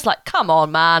she wears, like, come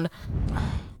on, man.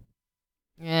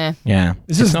 Yeah, Yeah,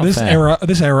 it's not fair.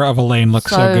 This era of Elaine looks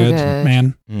so So good, good.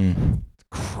 man.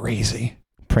 Crazy.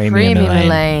 Premium Elaine.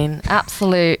 Elaine,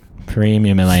 absolute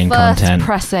Premium Elaine first content.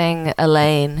 pressing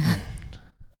Elaine.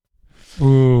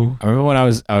 Ooh. I remember when I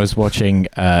was watching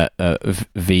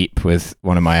Veep with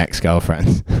one of my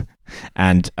ex-girlfriends,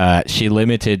 and she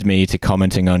limited me to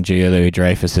commenting on Julia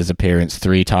Louis-Dreyfus's appearance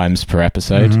 3 times per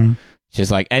episode. Mhm. She's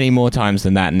like, any more times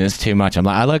than that, and it's too much. I'm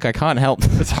like, look, I can't help.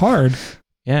 It's hard.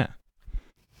 Yeah,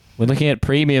 we're looking at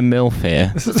premium MILF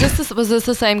here. Was this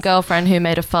the same girlfriend who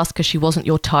made a fuss because she wasn't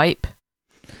your type?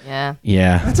 Yeah.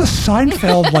 Yeah. That's a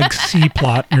Seinfeld like C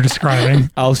plot you're describing.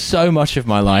 Oh, so much of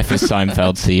my life is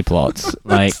Seinfeld C plots.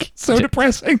 Like So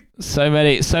depressing. so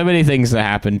many things that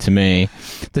happened to me.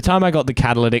 The time I got the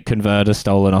catalytic converter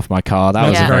stolen off my car, that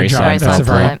was a a very very job. Seinfeld. That's a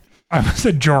very- Seinfeld. I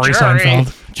said Jory Jory.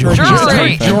 Seinfeld. Jory.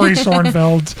 Jory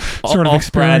Seinfeld's sort of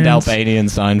Off-brand experience. Albanian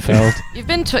Seinfeld. You've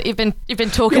been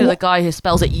talking to the guy who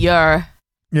spells it yer.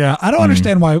 Yeah, I don't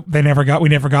understand why we never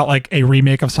got like a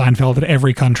remake of Seinfeld in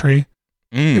every country.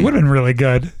 It would have been really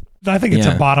good. I think it's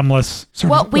Yeah. a bottomless sort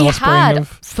Well, of we wellspring had of.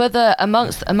 for the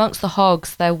amongst the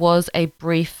hogs, there was a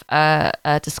brief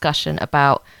discussion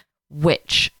about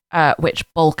which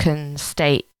Balkan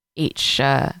state each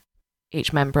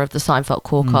member of the Seinfeld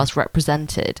Corecast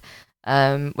represented,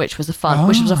 which was a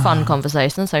fun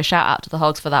conversation. So shout out to the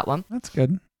hogs for that one. That's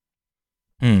good.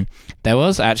 There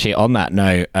was actually, on that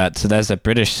note, so there's a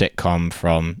British sitcom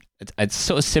from, it's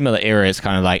sort of similar era, it's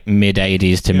kind of like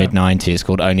mid-80s to mid-90s,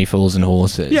 called Only Fools and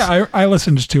Horses. Yeah, I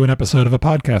listened to an episode of a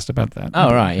podcast about that.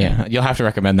 Oh, right, yeah. You'll have to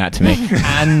recommend that to me.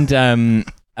 And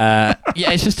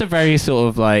Yeah, it's just a very sort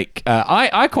of like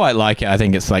I quite like it. I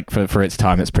think it's like for its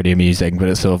time, it's pretty amusing. But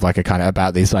it's sort of like a kind of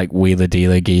about these like wheeler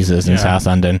dealer geezers in South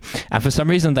London, and for some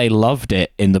reason they loved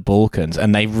it in the Balkans,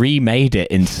 and they remade it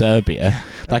in Serbia,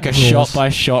 like a shot by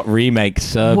shot remake.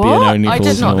 Serbian only I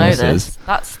fools did not and know horses.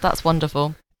 this. That's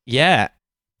wonderful. Yeah.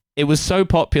 It was so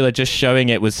popular just showing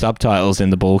it with subtitles in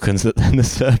the Balkans that then the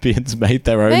Serbians made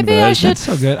their own Maybe version. I should That's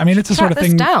so good. I mean, it's the sort track of this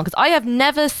thing. down because I have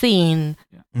never seen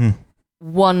Mm.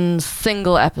 one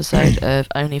single episode of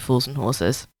Only Fools and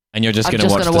Horses. And you're just I'm going to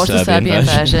just watch, going to watch the Serbian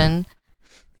version.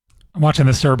 I'm watching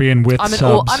the Serbian with I'm an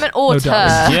subs.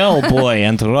 auteur. Jill Boy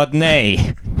and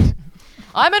Rodney.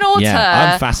 I'm an auteur.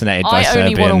 Yeah, I'm fascinated by I Serbian.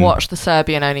 only want to watch the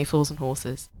Serbian Only Fools and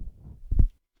Horses.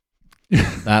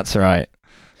 That's right.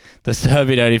 The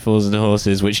Serbian Only Fools and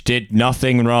Horses, which did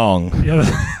nothing wrong. Yeah.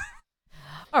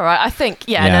 All right, I think.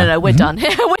 Yeah. No, we're done here.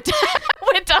 We're done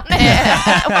here. We're done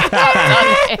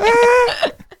here.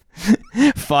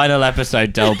 Final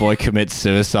episode, Del Boy commits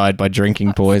suicide by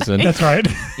drinking poison. That's right.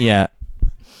 Yeah.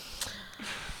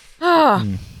 Ah,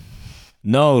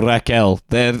 No, Raquel.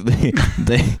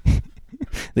 The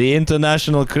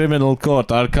International Criminal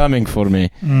Court are coming for me.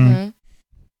 Mm.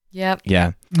 Yep.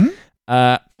 Yeah. Mhm.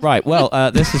 Right. Well,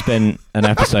 this has been an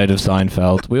episode of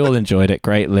Seinfeld. We all enjoyed it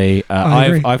greatly. I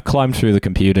agree. I've climbed through the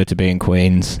computer to be in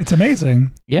Queens. It's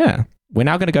amazing. Yeah. We're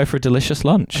now going to go for a delicious I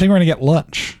lunch. think we're going to get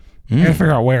lunch. I Mm. gotta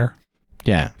figure out where.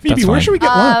 Yeah. Phoebe, that's where fine. should we get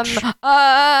lunch?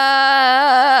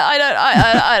 I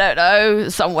don't know.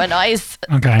 Somewhere nice.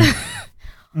 Okay.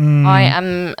 Mm. I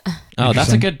am. Oh,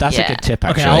 that's a good tip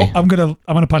Okay, actually. I'm gonna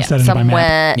punch that into my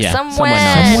map.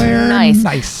 somewhere somewhere nice.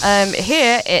 nice. Nice.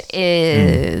 Here it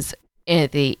is in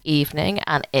the evening,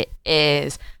 and it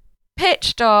is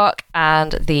pitch dark,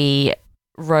 and the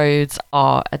roads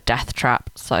are a death trap.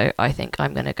 So I think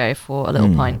I'm going to go for a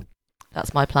little pint.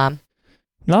 That's my plan.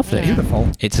 Lovely. Yeah. Beautiful.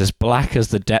 It's as black as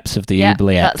the depths of the Yeah,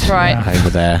 oubliette. that's right. Yeah. Over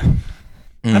there.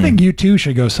 I think you two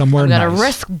should go somewhere I'm going to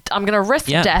nice. risk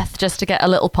Yeah. death just to get a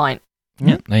little pint.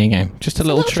 Yeah, there you go. Just a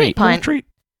little treat. Little pint. treat.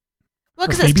 Well,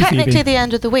 because For it's Phoebe, technically Phoebe. the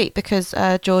end of the week because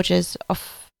George is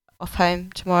off home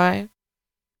tomorrow,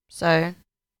 so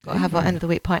got to have our end of the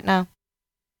week pint now.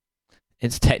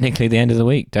 It's technically the end of the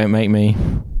week. Don't make me.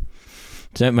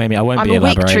 I won't I'm be a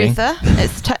weak elaborating. truther.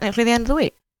 It's technically the end of the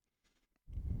week.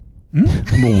 Hmm?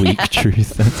 I'm a weak truth.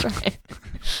 That's right.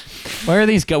 Where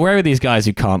are these guys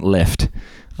who can't lift?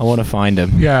 I want to find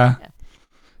them. Yeah.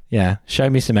 Yeah, show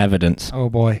me some evidence. Oh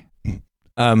boy.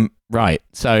 Right.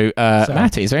 So,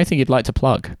 Matty, is there anything you'd like to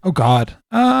plug? Oh God.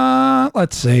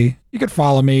 Let's see. You could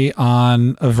follow me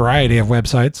on a variety of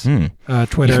websites. You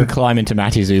Twitter. can climb into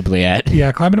Matty's oubliette.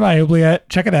 Yeah, climb into my oubliette.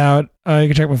 Check it out. You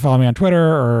can check me, follow me on Twitter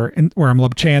or where I'm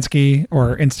Lubchansky,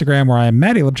 or Instagram where I'm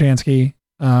Matty Lubchansky.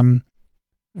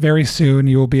 Very soon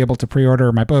you will be able to pre-order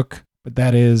my book, but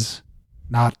that is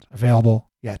not available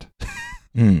yet.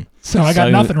 So I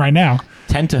got nothing right now.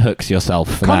 Tenterhooks yourself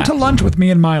for Come that. to lunch with me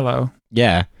and Milo.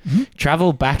 Yeah. Mhm.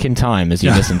 Travel back in time as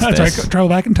you listen to That's this. right. Travel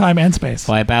back in time and space.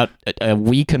 By about a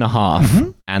week and a half,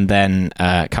 Mhm. and then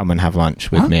come and have lunch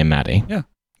with Huh? me and Maddie. Yeah.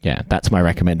 Yeah, that's my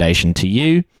recommendation to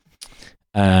you.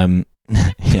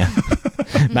 Yeah.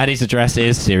 Maddie's address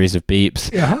is Series of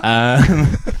Beeps. Yeah.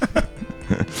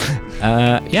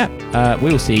 Yeah, we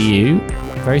will see you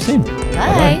very soon.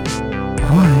 Bye.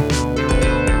 Bye.